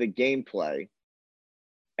based off of the gameplay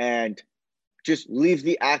and just leave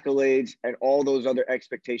the accolades and all those other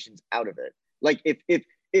expectations out of it. Like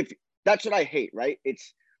if that's what I hate, right?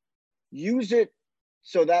 It's use it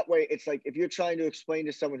so that way it's like if you're trying to explain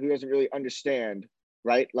to someone who doesn't really understand,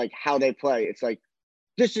 right? Like how they play, it's like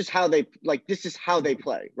this is how they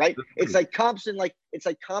play, right? It's like comps and it's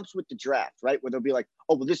like comps with the draft, right? Where they'll be like,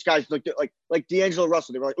 oh well, this guy's like D'Angelo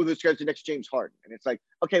Russell. They were like, oh, this guy's the next James Harden, and it's like,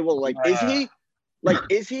 okay, well, like is he? Like,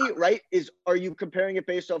 is he right? Are you comparing it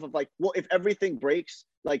based off of like, well, if everything breaks,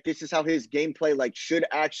 like this is how his gameplay like should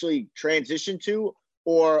actually transition to,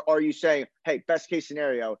 or are you saying, hey, best case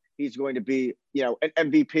scenario, he's going to be an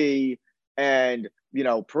MVP and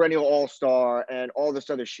perennial all-star and all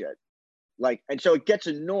this other shit, like, and so it gets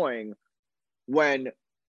annoying when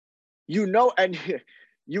and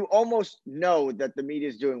you almost know that the media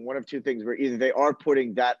is doing one of two things, where either they are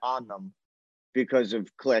putting that on them because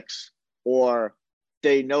of clicks, or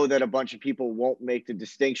they know that a bunch of people won't make the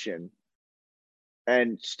distinction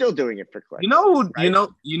and still doing it for clicks. Right? You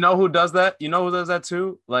know who does that? You know who does that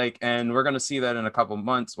too? Like, and we're gonna see that in a couple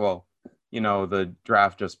months. Well, the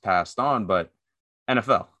draft just passed on, but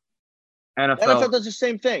NFL does the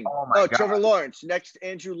same thing. Oh my God. Trevor Lawrence, next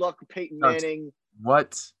Andrew Luck, Peyton Manning.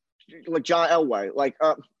 What? Like John Elway. Like,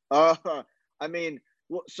 I mean,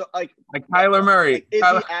 so like Kyler Murray. Like, is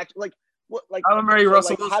he act like what? Like Kyler Murray, so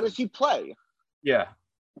Russell like, Wilson. how does he play? Yeah.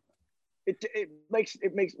 It makes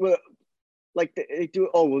like they do.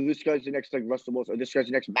 Oh well, this guy's the next like Russell Wilson, or this guy's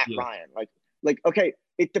the next Matt Ryan. Like okay,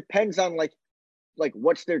 it depends on like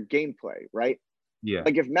what's their gameplay, right? Yeah.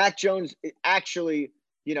 Like if Mac Jones actually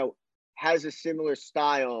has a similar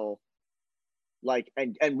style, like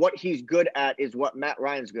and what he's good at is what Matt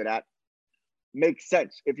Ryan's good at, makes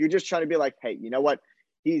sense. If you're just trying to be like, hey, you know what,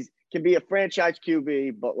 can be a franchise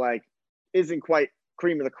QB, but like isn't quite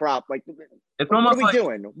cream of the crop. Like, it's what are we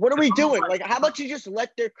doing? What are we doing? Like, how about you just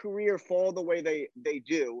let their career fall the way they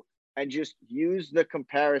do, and just use the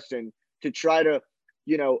comparison to try to,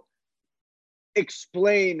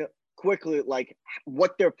 explain quickly like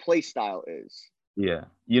what their play style is. Yeah.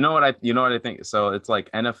 You know what I think? So it's like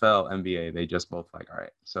NFL, NBA, they just both like, all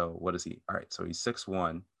right, so what is he? All right, so he's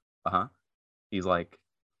 6'1". He's like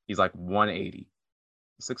 180.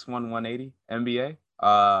 6'1", 180 NBA.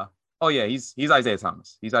 Oh yeah, he's Isaiah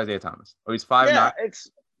Thomas. Oh, he's 5'9". Yeah,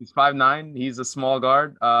 he's 5'9". He's a small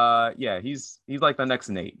guard. Yeah, he's like the next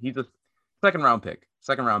Nate. He's a second round pick.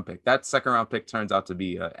 That second round pick turns out to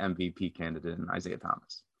be an MVP candidate in Isaiah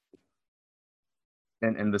Thomas.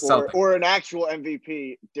 And the Celtics. Or an actual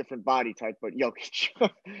MVP, different body type, but Jokic.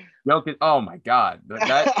 Jokic, oh my God.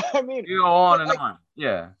 That I mean, you go on and on.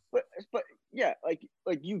 Yeah. But yeah, like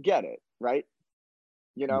you get it, right?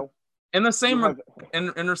 In the same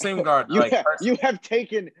in the same regard, you have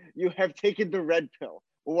taken the red pill.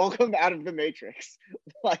 Welcome out of the Matrix.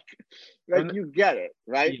 like you get it,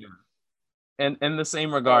 right? Yeah. And in the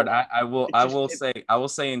same regard, I will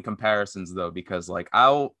say in comparisons though, because like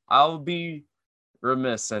I'll be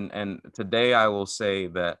remiss and today I will say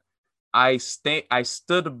that I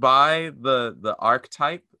stood by the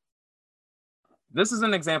archetype. This is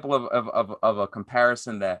an example of a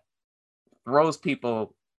comparison that throws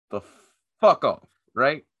people the fuck off,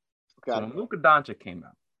 right? Okay. So when Luka Doncic came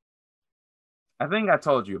out, I think I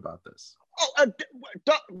told you about this. Oh,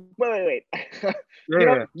 wait.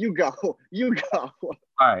 Yeah. You go. All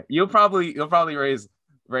right, you'll probably raise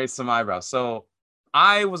some eyebrows. So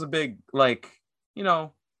I was a big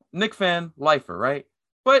Knick fan, lifer, right?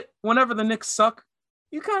 But whenever the Knicks suck,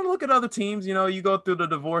 you kind of look at other teams. You go through the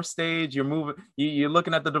divorce stage. You're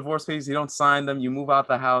looking at the divorce phase. You don't sign them. You move out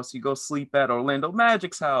the house. You go sleep at Orlando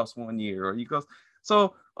Magic's house one year, or you go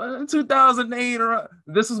So in 2008,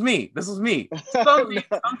 this was me. This was me. Some teams,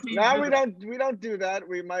 some teams Now do we don't do that.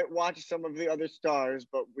 We might watch some of the other stars,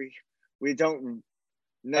 but we don't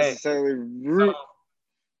Hey, necessarily root.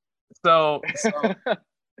 so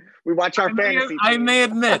We watch our fantasy I team. may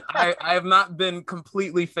admit I have not been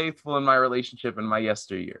completely faithful in my relationship in my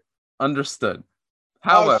yesteryear. Understood. Oh,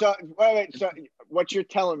 However, so wait. So what you're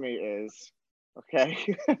telling me is,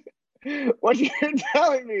 okay? What you're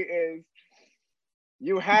telling me is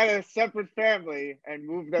you had a separate family and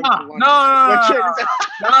moved them to no, London. What no,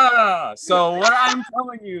 you're no. So what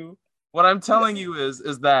I'm telling you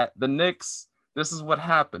is that the Knicks, this is what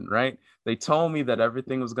happened, right? They told me that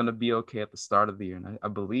everything was going to be okay at the start of the year, and I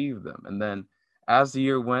believed them. And then as the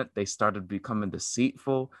year went, they started becoming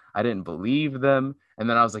deceitful. I didn't believe them. And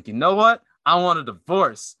then I was like, you know what? I want a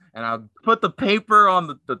divorce. And I put the paper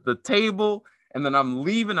on the table, and then I'm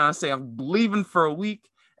leaving. And I say, I'm leaving for a week.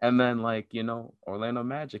 And then, like, Orlando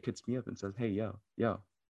Magic hits me up and says, hey, yo,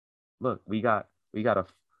 look, we got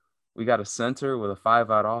a center with a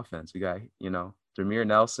 5-out offense. We got, Jameer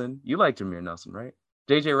Nelson. You like Jameer Nelson, right?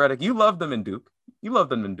 JJ Redick, you loved him in Duke. You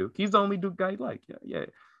loved him in Duke. He's the only Duke guy you like. Yeah.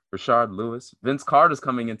 Rashard Lewis. Vince Carter's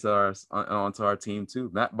coming onto our team too.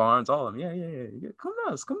 Matt Barnes, all of them. Yeah. Come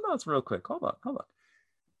nuts real quick. Hold up.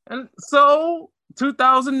 And so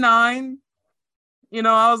 2009,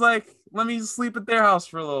 I was like, let me sleep at their house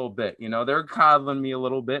for a little bit. They're coddling me a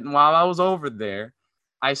little bit. And while I was over there,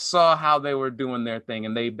 I saw how they were doing their thing,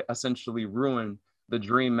 and they essentially ruined the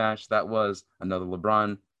dream match that was another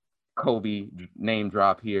LeBron Kobe name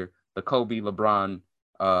drop here. The Kobe LeBron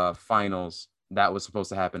finals that was supposed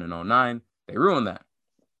to happen in 2009. They ruined that.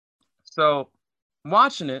 So I'm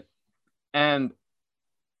watching it, and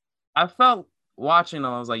I felt watching,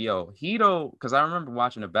 I was like, yo, Hito, because I remember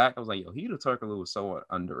watching it back, I was like, yo, Hito Turkoglu was so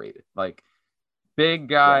underrated. Like, big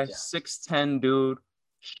guy, 6'10" dude,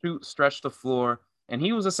 stretch the floor. And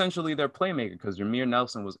he was essentially their playmaker because Jameer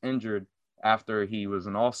Nelson was injured after he was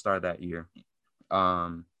an all-star that year.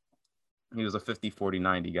 He was a 50, 40,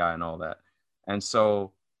 90 guy and all that. And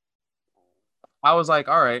so I was like,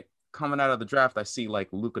 all right, coming out of the draft, I see like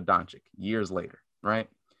Luka Doncic years later, right?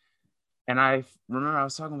 And I remember I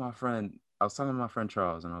was talking to my friend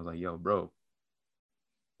Charles, and I was like, yo, bro,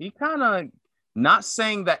 he kind of, not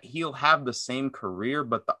saying that he'll have the same career,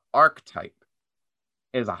 but the archetype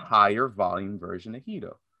is a higher volume version of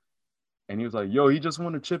Hito. And he was like, yo, he just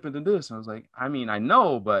want to chip into this. And I was like, I mean, I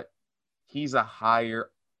know, but he's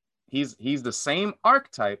he's the same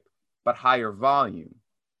archetype, but higher volume,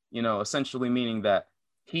 essentially meaning that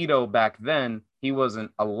Hito back then, he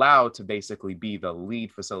wasn't allowed to basically be the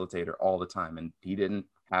lead facilitator all the time. And he didn't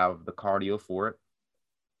have the cardio for it.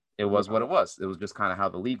 It was what it was. It was just kind of how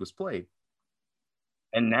the league was played.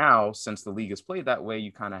 And now, since the league is played that way,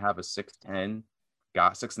 you kind of have a 6'10", 6'9",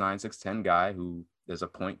 6'10" guy who is a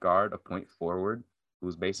point guard, a point forward,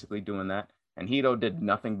 who's basically doing that. And Hito did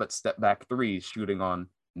nothing but step back threes, shooting on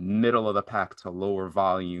middle of the pack to lower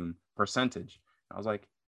volume percentage. I was like,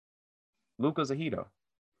 Luka's a Hito.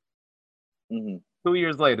 Mm-hmm. 2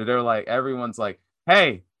 years later, they're like, everyone's like,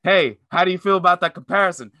 hey, how do you feel about that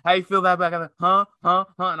comparison? How you feel that back? Huh?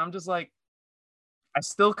 And I'm just like, I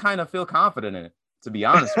still kind of feel confident in it, to be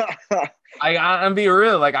honest. I'm being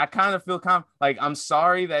real. Like, I kind of feel like, I'm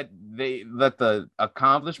sorry that the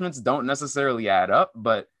accomplishments don't necessarily add up,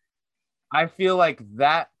 but I feel like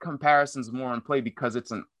that comparison's more in play because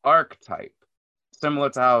it's an archetype, similar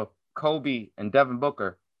to how Kobe and Devin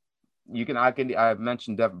Booker. I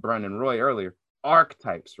mentioned Brendan Roy earlier.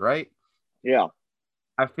 Archetypes, right? Yeah.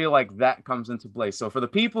 I feel like that comes into play. So for the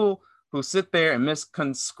people who sit there and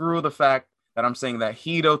misconstrue the fact that I'm saying that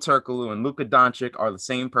Hito Turkoglu and Luka Doncic are the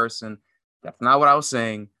same person, that's not what I was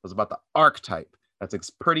saying. It was about the archetype. That's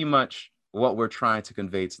pretty much what we're trying to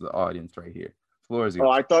convey to the audience right here. Floor is yours.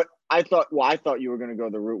 Oh, I thought you were gonna go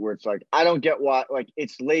the route where it's like, I don't get why, like,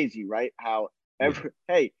 it's lazy, right? How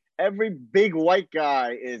every big white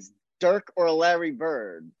guy is Dirk or Larry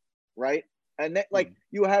Bird, right? And then like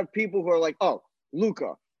you have people who are like, oh,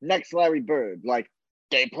 Luka, next Larry Bird. Like,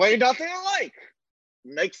 they play nothing alike.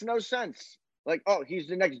 Makes no sense. Like, oh, he's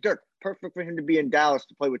the next Dirk. Perfect for him to be in Dallas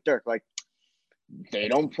to play with Dirk. Like, they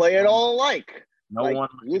don't play at all alike. No like, one.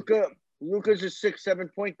 Luka's a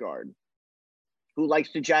 6'7" point guard who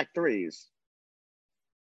likes to jack threes.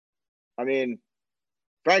 I mean,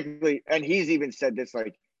 frankly, and he's even said this,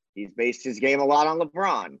 like, he's based his game a lot on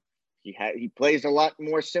LeBron. He plays a lot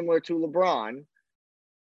more similar to LeBron,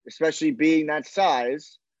 especially being that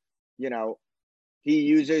size. He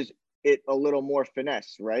uses it a little more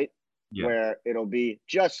finesse, right? Yeah. Where it'll be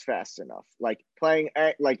just fast enough, like playing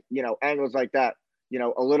like angles like that.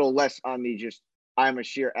 A little less on the just I'm a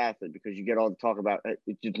sheer athlete because you get all the talk about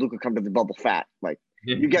did Luka come to the bubble fat? Like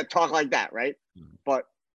you get talk like that, right? But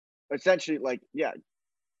essentially, like, yeah,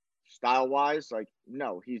 style wise, like,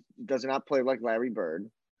 no, he does not play like Larry Bird.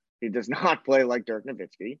 He does not play like Dirk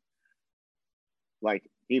Nowitzki. Like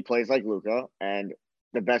he plays like Luka, and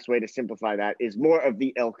the best way to simplify that is more of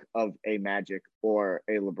the ilk of a Magic or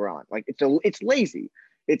a LeBron. Like it's lazy.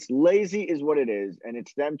 It's lazy is what it is, and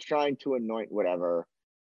it's them trying to anoint whatever.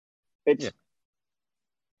 Yeah. It's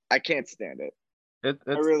I can't stand it. I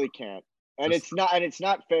It's really can't. And just it's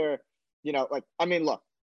not fair, like I mean, look,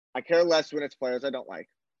 I care less when it's players I don't like.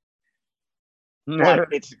 But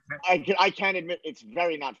I can't admit it's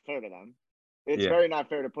very not fair to them. It's yeah. very not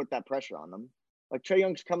fair to put that pressure on them. Like Trae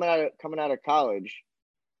Young's coming out of college,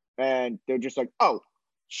 and they're just like, oh,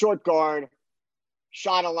 short guard,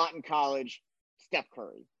 shot a lot in college, Steph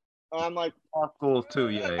Curry. And I'm like, School too,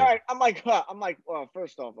 yeah, all yeah. right. I'm like, well,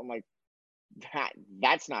 first off, I'm like,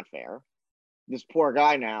 that's not fair. This poor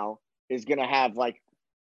guy now is gonna have like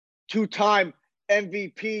 2-time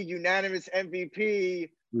MVP, unanimous MVP,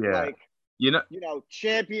 Yeah. like You know,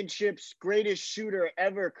 championships, greatest shooter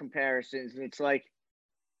ever comparisons, and it's like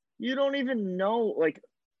you don't even know, like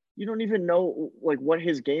what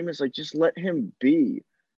his game is like. Just let him be,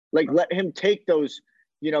 like let him take those,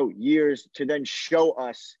 years to then show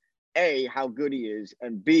us A, how good he is,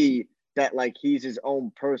 and B, that like he's his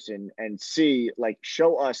own person, and C, like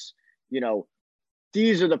show us,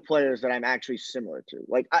 these are the players that I'm actually similar to.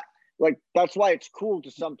 Like that's why it's cool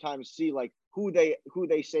to sometimes see like who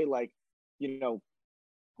they say like,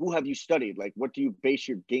 who have you studied? Like what do you base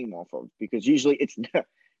your game off of? Because usually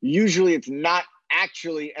it's not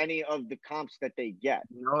actually any of the comps that they get.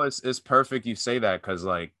 it's perfect you say that because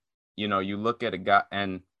like, you look at a guy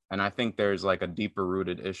and I think there's like a deeper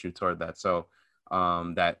rooted issue toward that. So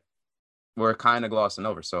that we're kind of glossing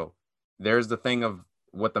over. So there's the thing of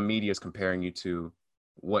what the media is comparing you to,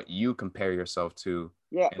 what you compare yourself to.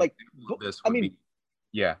 Yeah, And like this I would mean, be,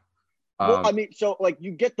 yeah. well, I Um, mean, so like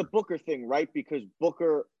you get the Booker thing, right? Because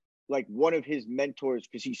Booker, like one of his mentors,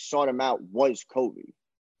 because he sought him out, was Kobe,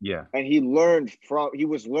 yeah, and he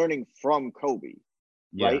was learning from Kobe,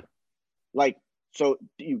 yeah. right? Like, so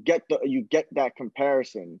you get that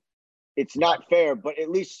comparison. It's not fair, but at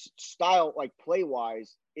least style, like play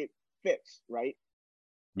wise, it fits, right?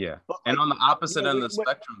 Yeah. But And like, on the opposite end of the what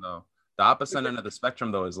spectrum though, the opposite end of the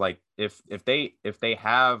spectrum though is like if they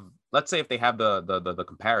have, let's say if they have the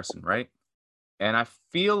comparison, right? And I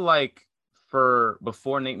feel like for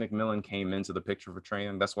before Nate McMillan came into the picture for Trae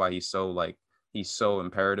Young, that's why he's so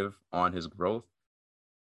imperative on his growth.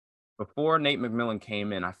 Before Nate McMillan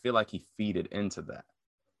came in, I feel like he feeded into that.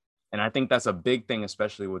 And I think that's a big thing,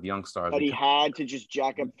 especially with young stars, that he because had to just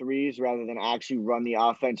jack up threes rather than actually run the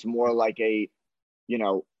offense more like a, you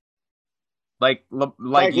know, like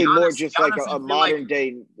frankly, more Giannis, just like Giannis, I a feel like modern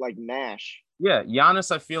day like Nash. yeah,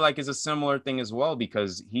 Giannis, I feel like is a similar thing as well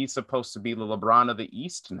because he's supposed to be the LeBron of the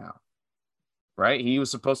East now, right? He was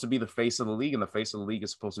supposed to be the face of the league, and the face of the league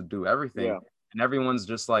is supposed to do everything. Yeah. And everyone's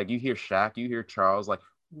just like, you hear Shaq, you hear Charles, like,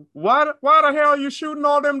 why the hell are you shooting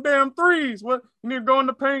all them damn threes? What you need to go in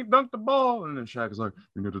the paint, dunk the ball, and then Shaq is like,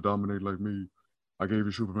 you need to dominate like me. I gave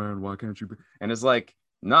you Superman. Why can't you be? And it's like,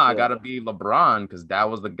 no, I Yeah. gotta be LeBron because that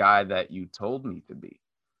was the guy that you told me to be.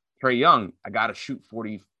 Trae Young, I gotta shoot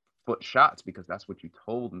 40-foot shots because that's what you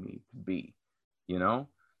told me to be, you know?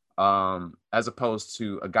 As opposed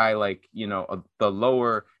to a guy like, the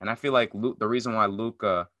lower, and I feel like the reason why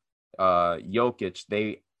Luka, Jokic,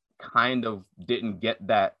 they kind of didn't get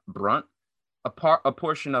that brunt. A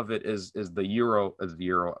portion of it is the Euro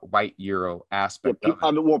white Euro Yeah. aspect of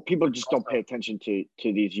it. People just don't pay attention to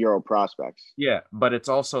these Euro prospects. Yeah, but it's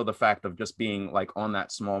also the fact of just being like on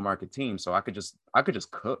that small market team. So I could just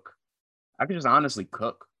cook. I could just honestly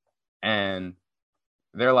cook. And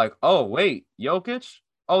they're like, oh, wait, Jokic?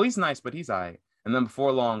 Oh, he's nice, but he's all right. And then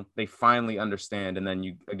before long, they finally understand. And then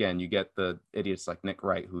you get the idiots like Nick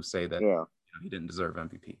Wright who say that Yeah. he didn't deserve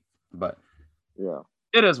MVP. But Yeah.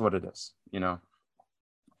 it is what it is.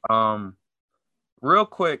 Um, real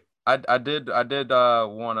quick, I did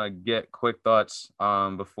want to get quick thoughts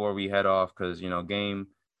before we head off because game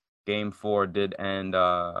 4 did end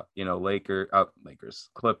Lakers,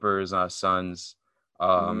 Clippers, Suns.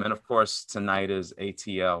 Mm-hmm. And of course tonight is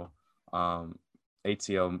ATL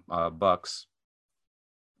Bucks.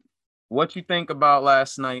 What you think about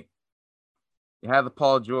last night? You had the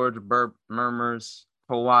Paul George burp murmurs.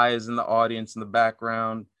 Kawhi is in the audience in the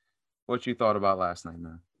background. What you thought about last night,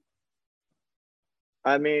 man?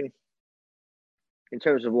 I mean, in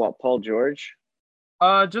terms of what, Paul George?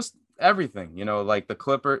 Just everything, like the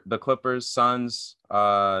Clippers, Suns,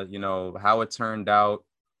 how it turned out,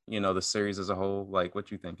 the series as a whole. Like,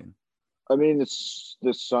 what you thinking? I mean,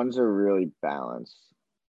 the Suns are really balanced.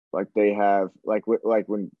 Like they have like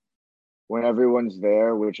when everyone's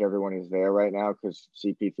there, which everyone is there right now because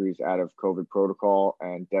CP3 is out of COVID protocol,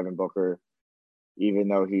 and Devin Booker, even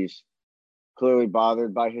though he's clearly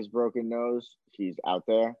bothered by his broken nose, he's out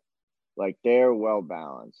there. Like they're well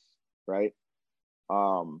balanced, right?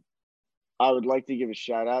 Um, I would like to give a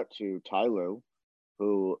shout out to Ty Lue,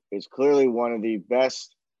 who is clearly one of the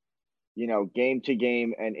best, game to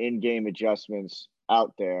game and in game adjustments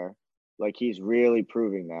out there. Like he's really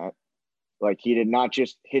proving that. Like he did not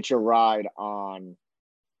just hitch a ride on,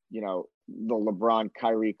 the LeBron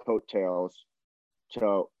Kyrie coattails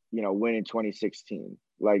to, win in 2016.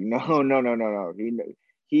 Like no, no, no, no, no.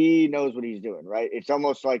 He knows what he's doing, right? It's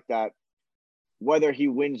almost like that, whether he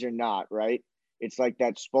wins or not, right? It's like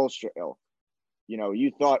that Spoelstra ilk.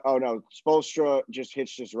 You thought, oh no, Spoelstra just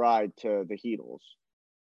hitched his ride to the Heatles.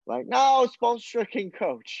 Like, no, Spoelstra can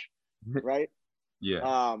coach, right?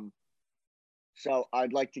 Yeah. So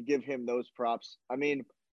I'd like to give him those props. I mean,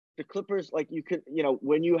 the Clippers, like you could,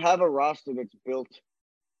 when you have a roster that's built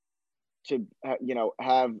to,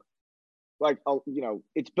 have like,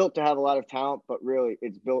 it's built to have a lot of talent, but really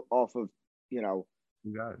it's built off of, You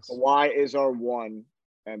guys. Kawhi is our one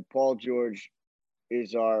and Paul George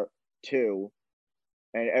is our two,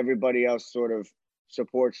 and everybody else sort of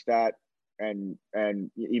supports that. And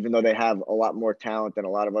even though they have a lot more talent than a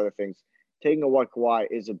lot of other things, taking away Kawhi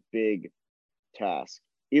is a big task.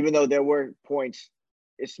 Even though there were points,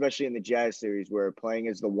 especially in the Jazz series, where playing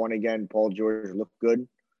as the one again, Paul George looked good.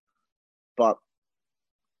 But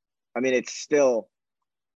I mean, it's still.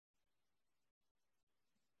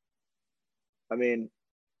 I mean,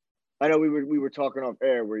 I know we were talking off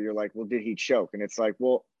air where you're like, well, did he choke? And it's like,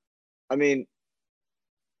 well, I mean,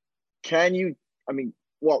 can you? I mean,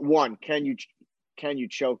 well, one, can you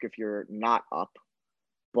choke if you're not up?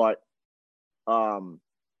 But I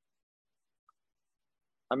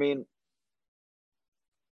mean,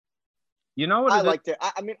 You know what? I like to.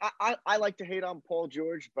 I mean, I like to hate on Paul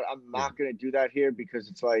George, but I'm not going to do that here because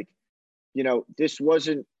it's like, this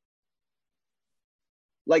wasn't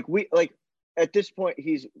like at this point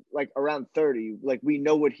he's like around 30. Like we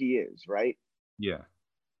know what he is, right? Yeah.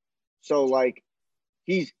 So like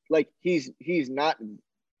he's not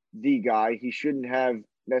the guy. He shouldn't have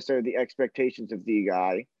necessarily the expectations of the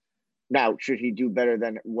guy. Now, should he do better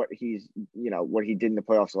than what what he did in the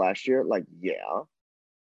playoffs last year? Like, yeah.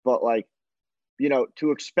 But like,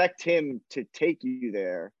 to expect him to take you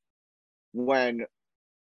there when,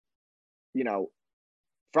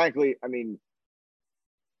 frankly, I mean,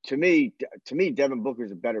 to me, Devin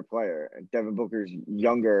Booker's a better player, and Devin Booker's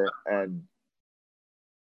younger, and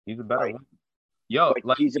He's a better one. Yo,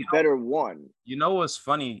 like he's a better one. You know what's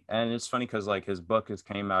funny? And it's funny because like his book has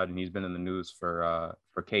came out and he's been in the news for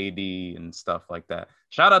KD and stuff like that.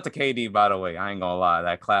 Shout out to KD, by the way. I ain't gonna lie.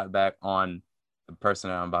 That clap back on the person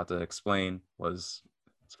that I'm about to explain it's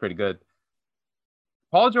pretty good.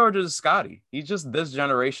 Paul George is Scotty. He's just this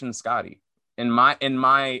generation Scotty. In my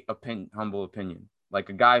opinion, humble opinion. Like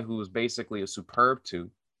a guy who is basically a superb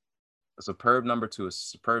number two, a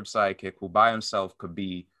superb sidekick who by himself could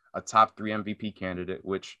be a top 3 MVP candidate,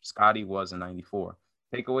 which Scotty was in 94.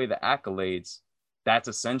 Take away the accolades, that's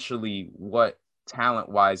essentially what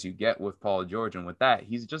talent-wise you get with Paul George. And with that,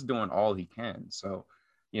 he's just doing all he can. So,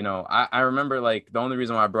 I remember like the only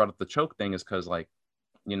reason why I brought up the choke thing is because like,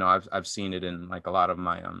 I've seen it in like a lot of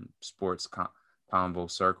my sports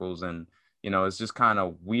convo circles. And, it's just kind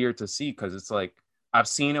of weird to see because it's like, I've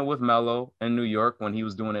seen it with Melo in New York when he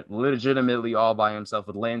was doing it legitimately all by himself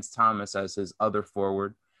with Lance Thomas as his other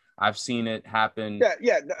forward. I've seen it happen.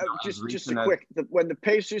 Yeah. Just a quick. When the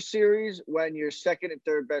Pacers series, when your second and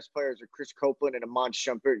third best players are Chris Copeland and Amon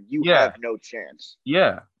Shumpert, you have no chance.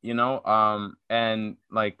 Yeah, and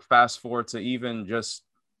like fast forward to even just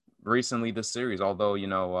recently this series, although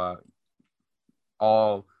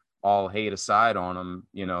all hate aside on him,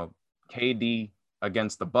 KD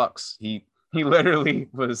against the Bucks, he literally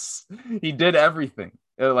he did everything.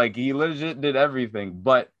 Like he legit did everything,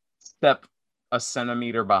 but step a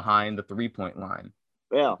centimeter behind the 3-point line.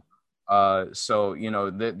 Yeah. So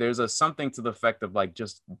there's something to the effect of like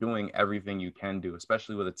just doing everything you can do,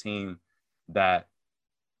 especially with a team that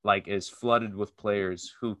like is flooded with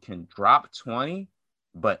players who can drop 20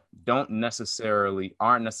 but aren't necessarily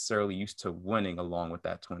used to winning along with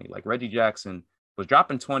that 20. Like Reggie Jackson was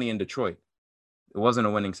dropping 20 in Detroit. It wasn't a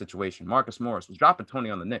winning situation. Marcus Morris was dropping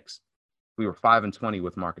 20 on the Knicks. We were 5-20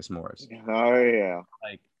 with Marcus Morris. Oh yeah.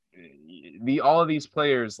 Like all of these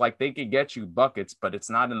players, like, they could get you buckets, but it's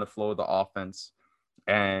not in the flow of the offense.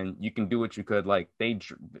 And you can do what you could. Like, they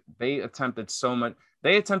attempted so much.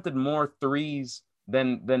 They attempted more threes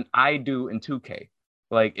than I do in 2K.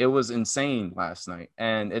 Like, it was insane last night.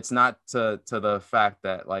 And it's not to the fact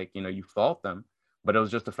that, like, you fault them, but it was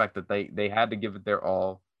just the fact that they had to give it their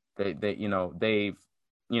all. They've,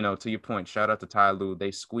 to your point, shout out to Ty Lue.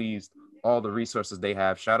 They squeezed all the resources they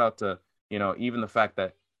have. Shout out to, even the fact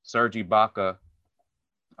that Serge Ibaka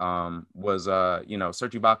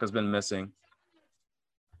Serge Ibaka's been missing.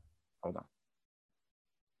 Hold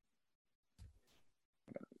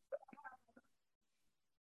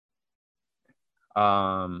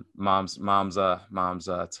on. Mom's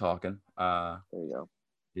talking. There you go.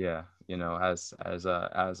 Yeah, as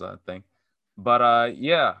a thing. But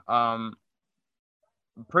yeah,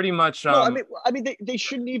 pretty much. No, I mean, they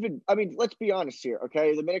shouldn't even. I mean, let's be honest here,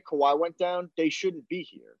 okay? The minute Kawhi went down, they shouldn't be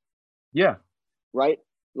here. Yeah. Right.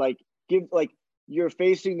 You're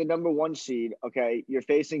facing the number 1 seed. Okay, you're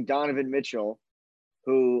facing Donovan Mitchell,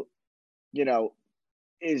 who,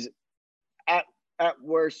 is at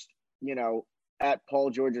worst, at Paul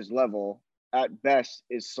George's level. At best,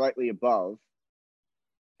 is slightly above.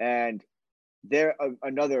 And they're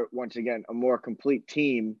once again, a more complete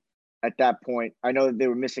team at that point. I know that they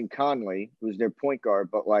were missing Conley, who's their point guard,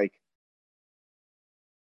 but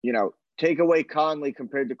take away Conley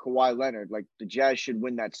compared to Kawhi Leonard, like, the Jazz should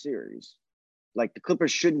win that series. Like, the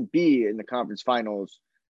Clippers shouldn't be in the conference finals,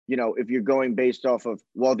 if you're going based off of,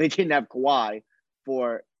 well, they didn't have Kawhi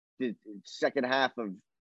for the second half of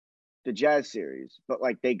the Jazz series, but,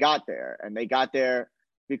 like, they got there, and they got there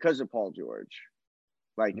because of Paul George.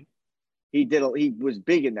 Like, he was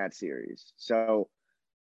big in that series. So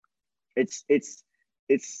it's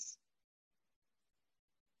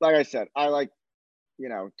like I said, I like,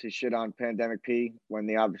 to shit on Pandemic P when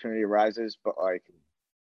the opportunity arises, but, like,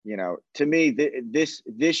 to me,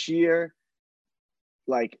 this year,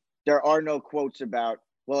 like, there are no quotes about,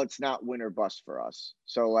 well, it's not win or bust for us.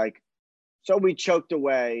 So we choked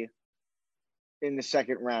away in the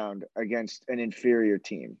second round against an inferior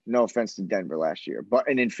team. No offense to Denver last year, but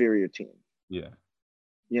an inferior team. Yeah.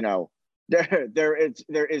 There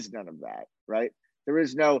is none of that, right? There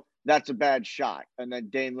is no, that's a bad shot, and then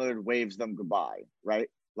Dame Lillard waves them goodbye, right?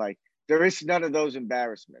 Like, there is none of those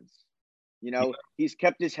embarrassments. He's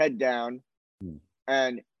kept his head down,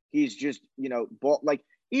 and he's just, like,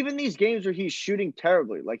 even these games where he's shooting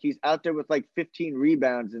terribly, like, he's out there with like 15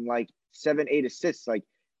 rebounds and like 7-8 assists. Like,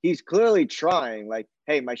 he's clearly trying, like,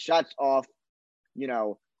 hey, my shot's off.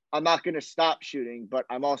 I'm not going to stop shooting, but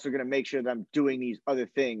I'm also going to make sure that I'm doing these other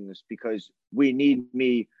things because we need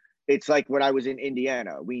me. It's like when I was in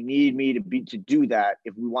Indiana. We need me to do that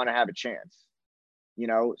if we want to have a chance.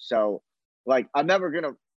 So, like, I'm never going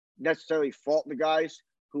to necessarily fault the guys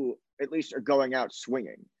who at least are going out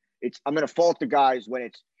swinging. I'm going to fault the guys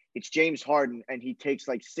when it's James Harden and he takes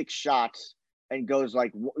like 6 shots and goes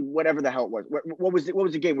like whatever the hell it was. What was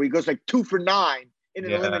the game where he goes like 2 for 9 in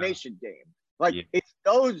an elimination game? Like, it's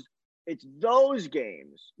those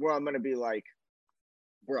games where I'm going to be like,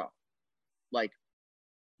 bro, like,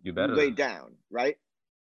 you better lay down, right?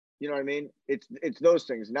 You know what I mean? It's those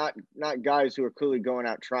things, not guys who are clearly going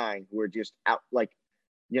out trying, who are just out, like,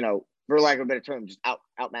 for lack of a better term, just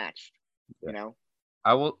outmatched. Yeah.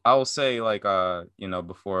 I will say, like,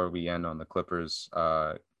 before we end on the Clippers,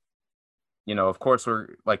 of course, we're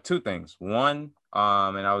like 2 things. One,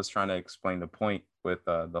 and I was trying to explain the point with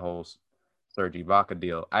the whole Serge Ibaka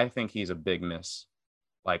deal. I think he's a big miss,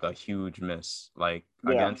 like a huge miss, like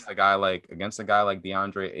against a guy like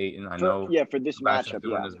DeAndre Ayton. I know for this matchup,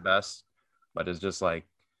 doing his best, but it's just like,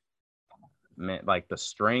 man, like the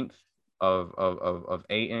strength of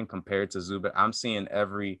Ayton compared to Zubac. I'm seeing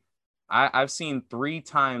I've seen 3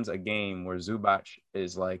 times a game where Zubac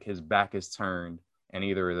is like, his back is turned, and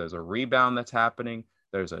either there's a rebound that's happening,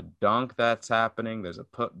 there's a dunk that's happening, there's a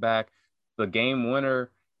putback. The game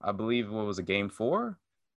winner, I believe, what was it, game 4?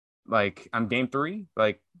 Like, I'm game 3.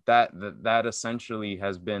 Like, that essentially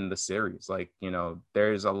has been the series. Like,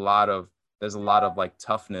 there's a lot of like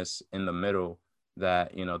toughness in the middle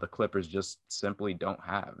that, the Clippers just simply don't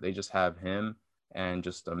have. They just have him and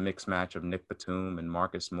just a mixed match of Nick Batum and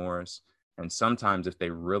Marcus Morris. And sometimes if they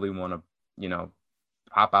really want to,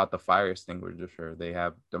 pop out the fire extinguisher, they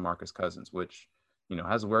have DeMarcus Cousins, which,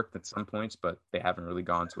 has worked at some points, but they haven't really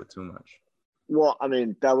gone to it too much. Well, I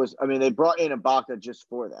mean, they brought in Ibaka just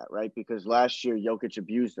for that, right? Because last year Jokic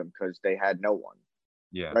abused them because they had no one.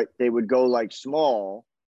 Yeah. Right? They would go like small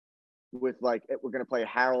with like, we're going to play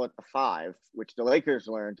Harrell at the 5, which the Lakers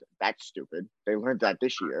learned. That's stupid. They learned that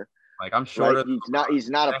this year. Like I'm right? shorter than He's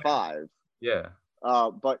not a LeBron. 5. Yeah.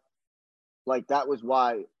 But like that was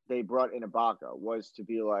why they brought in Ibaka, was to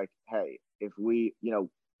be like, hey, if we,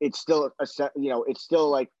 it's still it's still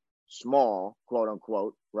like small, quote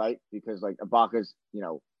unquote, right? Because like Ibaka's,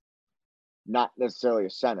 not necessarily a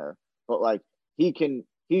center, but like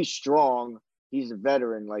he's strong, he's a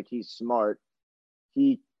veteran, like he's smart,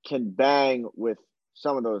 he can bang with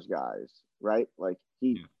some of those guys, right? Like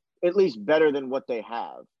he Yeah. at least better than what they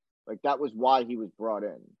have. Like that was why he was brought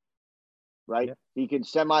in, right? Yeah. He can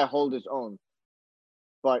semi hold his own,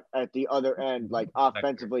 but at the other end, like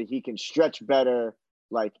offensively, he can stretch better.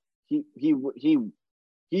 Like he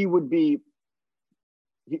would be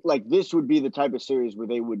like this would be the type of series where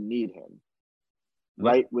they would need him, Yeah.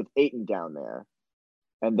 right? With Aiton down there,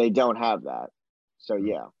 and they don't have that. So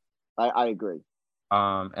yeah, I agree.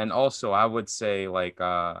 And also I would say like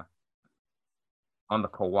on the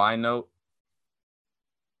Kawhi note,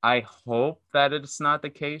 I hope that it's not the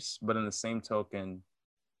case, but in the same token,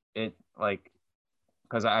 it like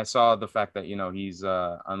because I saw the fact that he's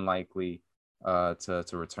unlikely to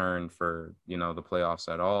return for the playoffs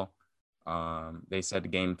at all. They said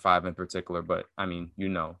game 5 in particular, but I mean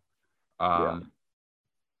Yeah, um,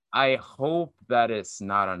 I hope that it's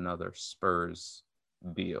not another Spurs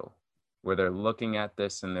deal where they're looking at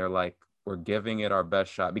this and they're like, we're giving it our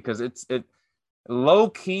best shot, because it low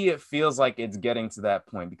key, it feels like it's getting to that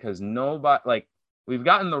point because nobody, like, we've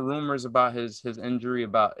gotten the rumors about his injury,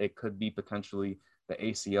 about it could be potentially the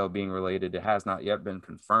ACL being related. It has not yet been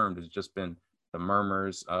confirmed. It's just been the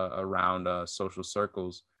murmurs around social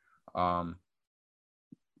circles. Um,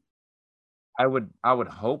 I would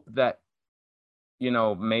hope that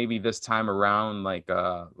maybe this time around,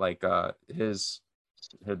 his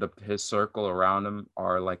circle around him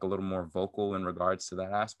are like a little more vocal in regards to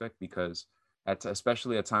that aspect, because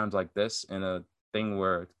especially at times like this, in a thing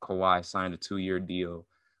where Kawhi signed a 2-year deal.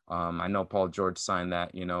 I know Paul George signed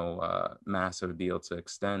that massive deal to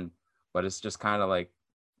extend, but it's just kind of like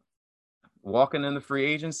walking in the free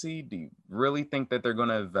agency. Do you really think that they're going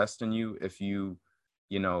to invest in you if you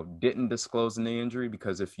didn't disclose the injury?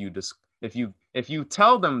 Because if you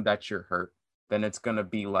tell them that you're hurt, then it's going to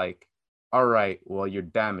be like, all right, well, you're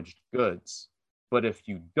damaged goods. But if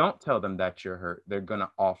you don't tell them that you're hurt, they're going to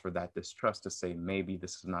offer that distrust to say, maybe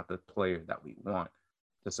this is not the player that we want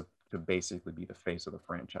to basically be the face of the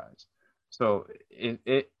franchise. So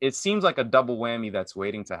it seems like a double whammy that's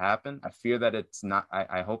waiting to happen. I fear that it's not.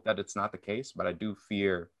 I hope that it's not the case, but I do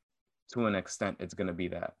fear to an extent it's going to be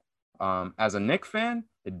that. As a Knick fan,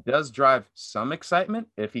 it does drive some excitement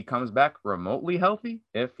if he comes back remotely healthy,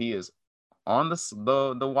 if he is on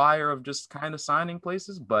the wire of just kind of signing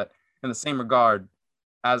places. But in the same regard,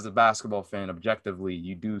 as a basketball fan, objectively,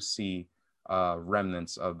 you do see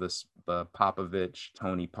remnants of the Popovich,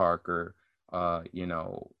 Tony Parker,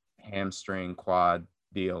 hamstring quad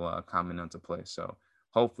deal coming into play. So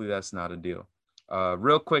hopefully that's not a deal.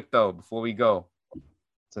 Real quick though, before we go,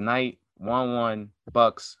 tonight 1-1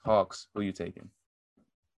 Bucks Hawks. Who you taking?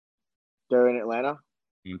 they're in Atlanta.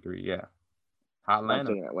 Game 3, yeah. Hot I'm Atlanta.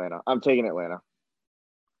 taking Atlanta. I'm taking Atlanta.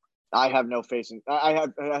 I have no faith in. I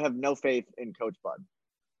have no faith in Coach Bud.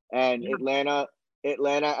 And Yeah.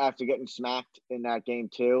 Atlanta, after getting smacked in that game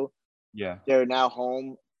too, Yeah. they're now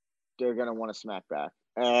home. They're gonna want to smack back.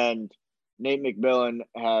 And Nate McMillan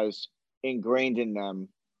has ingrained in them,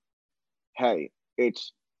 hey,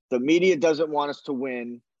 it's the media doesn't want us to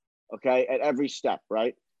win, okay, at every step,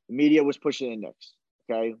 right? The media was pushing the Knicks,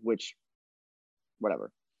 okay, which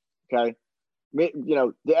whatever, okay. The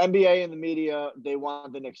NBA and the media, they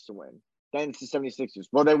want the Knicks to win. Then it's the 76ers.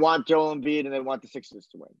 Well, they want Joel Embiid and they want the Sixers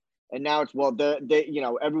to win. And now it's, well,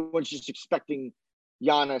 everyone's just expecting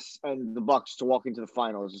Giannis and the Bucks to walk into the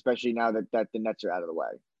finals, especially now that the Nets are out of the way,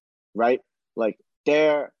 right? Like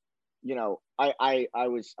they're, I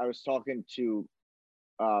was talking to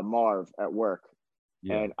Marv at work,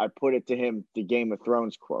 Yeah. and I put it to him the Game of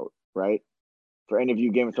Thrones quote, right? For any of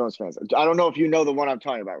you Game of Thrones fans, I don't know if you know the one I'm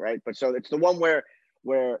talking about, right? But so it's the one where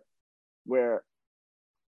where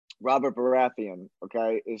Robert Baratheon,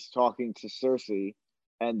 okay, is talking to Cersei,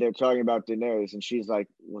 and they're talking about Daenerys, and she's like,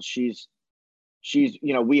 well, she's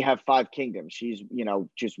we have 5 kingdoms. She's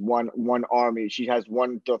just one army. She has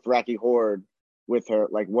one Dothraki horde with her.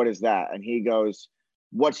 Like, what is that? And he goes,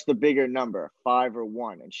 what's the bigger number, 5 or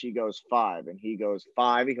 1? And she goes, 5. And he goes,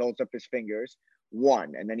 5. He holds up his fingers,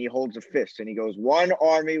 1. And then he holds a fist and he goes, one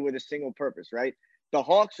army with a single purpose, right? The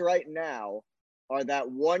Hawks right now are that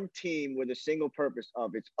one team with a single purpose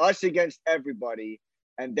of, it's us against everybody.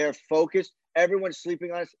 And they're focused. Everyone's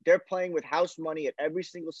sleeping on us. They're playing with house money at every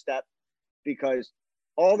single step, because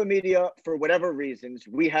all the media, for whatever reasons,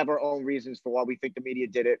 we have our own reasons for why we think the media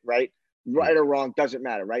did it, right? Right or wrong, doesn't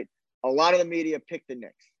matter, right? A lot of the media picked the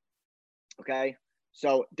Knicks. Okay.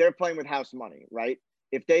 So they're playing with house money, right?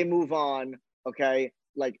 If they move on, okay,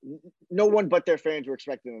 like no one but their fans were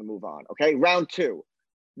expecting them to move on. Okay. Round 2.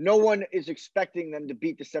 No one is expecting them to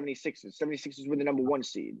beat the 76ers. 76ers were the number 1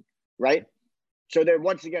 seed, right? So they're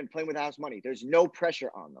once again playing with house money. There's no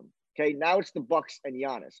pressure on them. Okay. Now it's the Bucks and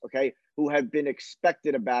Giannis, okay, who have been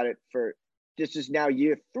expected about it for this is now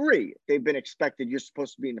year 3. They've been expected. You're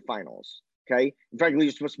supposed to be in the finals. Okay. And frankly,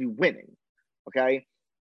 you're supposed to be winning. Okay.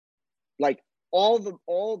 Like all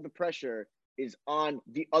the pressure is on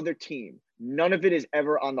the other team. None of it is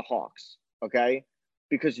ever on the Hawks. Okay.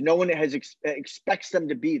 Because no one has expects them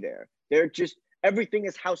to be there. They're just, everything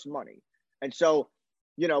is house money. And so,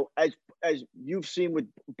 you know, as you've seen with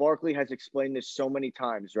Barkley has explained this so many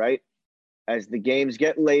times, right? As the games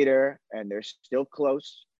get later and they're still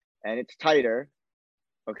close and it's tighter,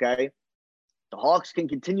 okay, the Hawks can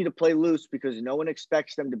continue to play loose because no one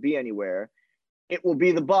expects them to be anywhere. It will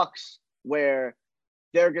be the Bucks where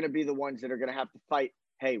they're going to be the ones that are going to have to fight.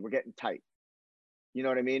 Hey, we're getting tight. You know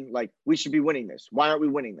what I mean? Like, we should be winning this. Why aren't we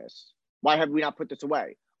winning this? Why have we not put this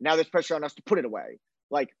away? Now there's pressure on us to put it away.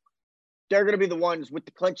 Like, they're going to be the ones with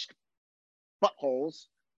the clenched buttholes,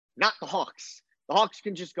 not the Hawks. The Hawks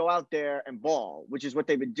can just go out there and ball, which is what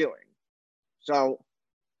they've been doing. So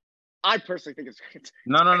I personally think it's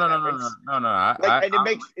No. and it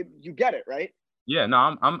makes it, you get it, right? Yeah,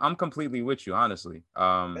 no, I'm completely with you, honestly.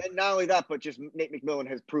 And not only that, but just Nate McMillan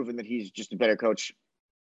has proven that he's just a better coach.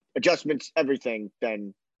 Adjustments, everything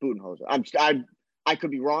than Budenholzer. I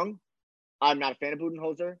could be wrong. I'm not a fan of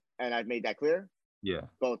Budenholzer, and I've made that clear. Yeah.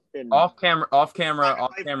 Both in off camera, and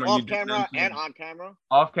on camera.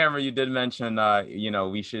 Off camera, you did mention, you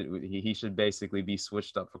know, he should basically be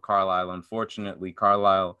switched up for Carlisle. Unfortunately,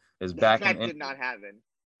 Carlisle is back. That did not happen.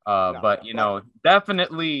 But you know,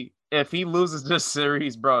 definitely, if he loses this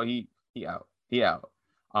series, bro, he out. He out.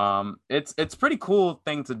 It's pretty cool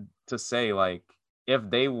thing to say, like, if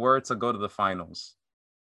they were to go to the finals,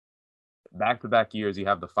 back-to-back years, you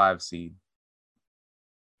have the 5 seed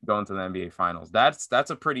going to the NBA finals. That's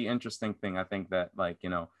a pretty interesting thing. I think that, like, you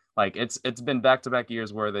know, like it's been back-to-back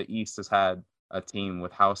years where the East has had a team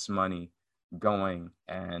with house money going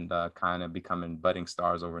and kind of becoming budding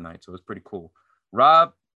stars overnight. So it's pretty cool.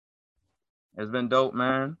 Rob, it's been dope,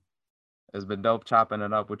 man. It's been dope chopping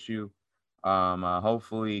it up with you.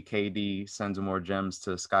 Hopefully KD sends more gems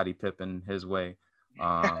to Scottie Pippen his way.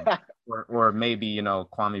 Or maybe, you know,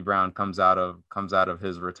 Kwame Brown comes out of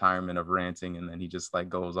his retirement of ranting and then he just like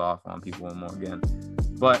goes off on people more again.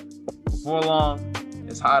 But before long,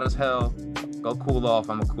 it's hot as hell. Go cool off.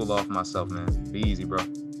 I'm gonna cool off myself, man. Be easy, bro.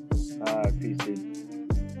 Peace, dude.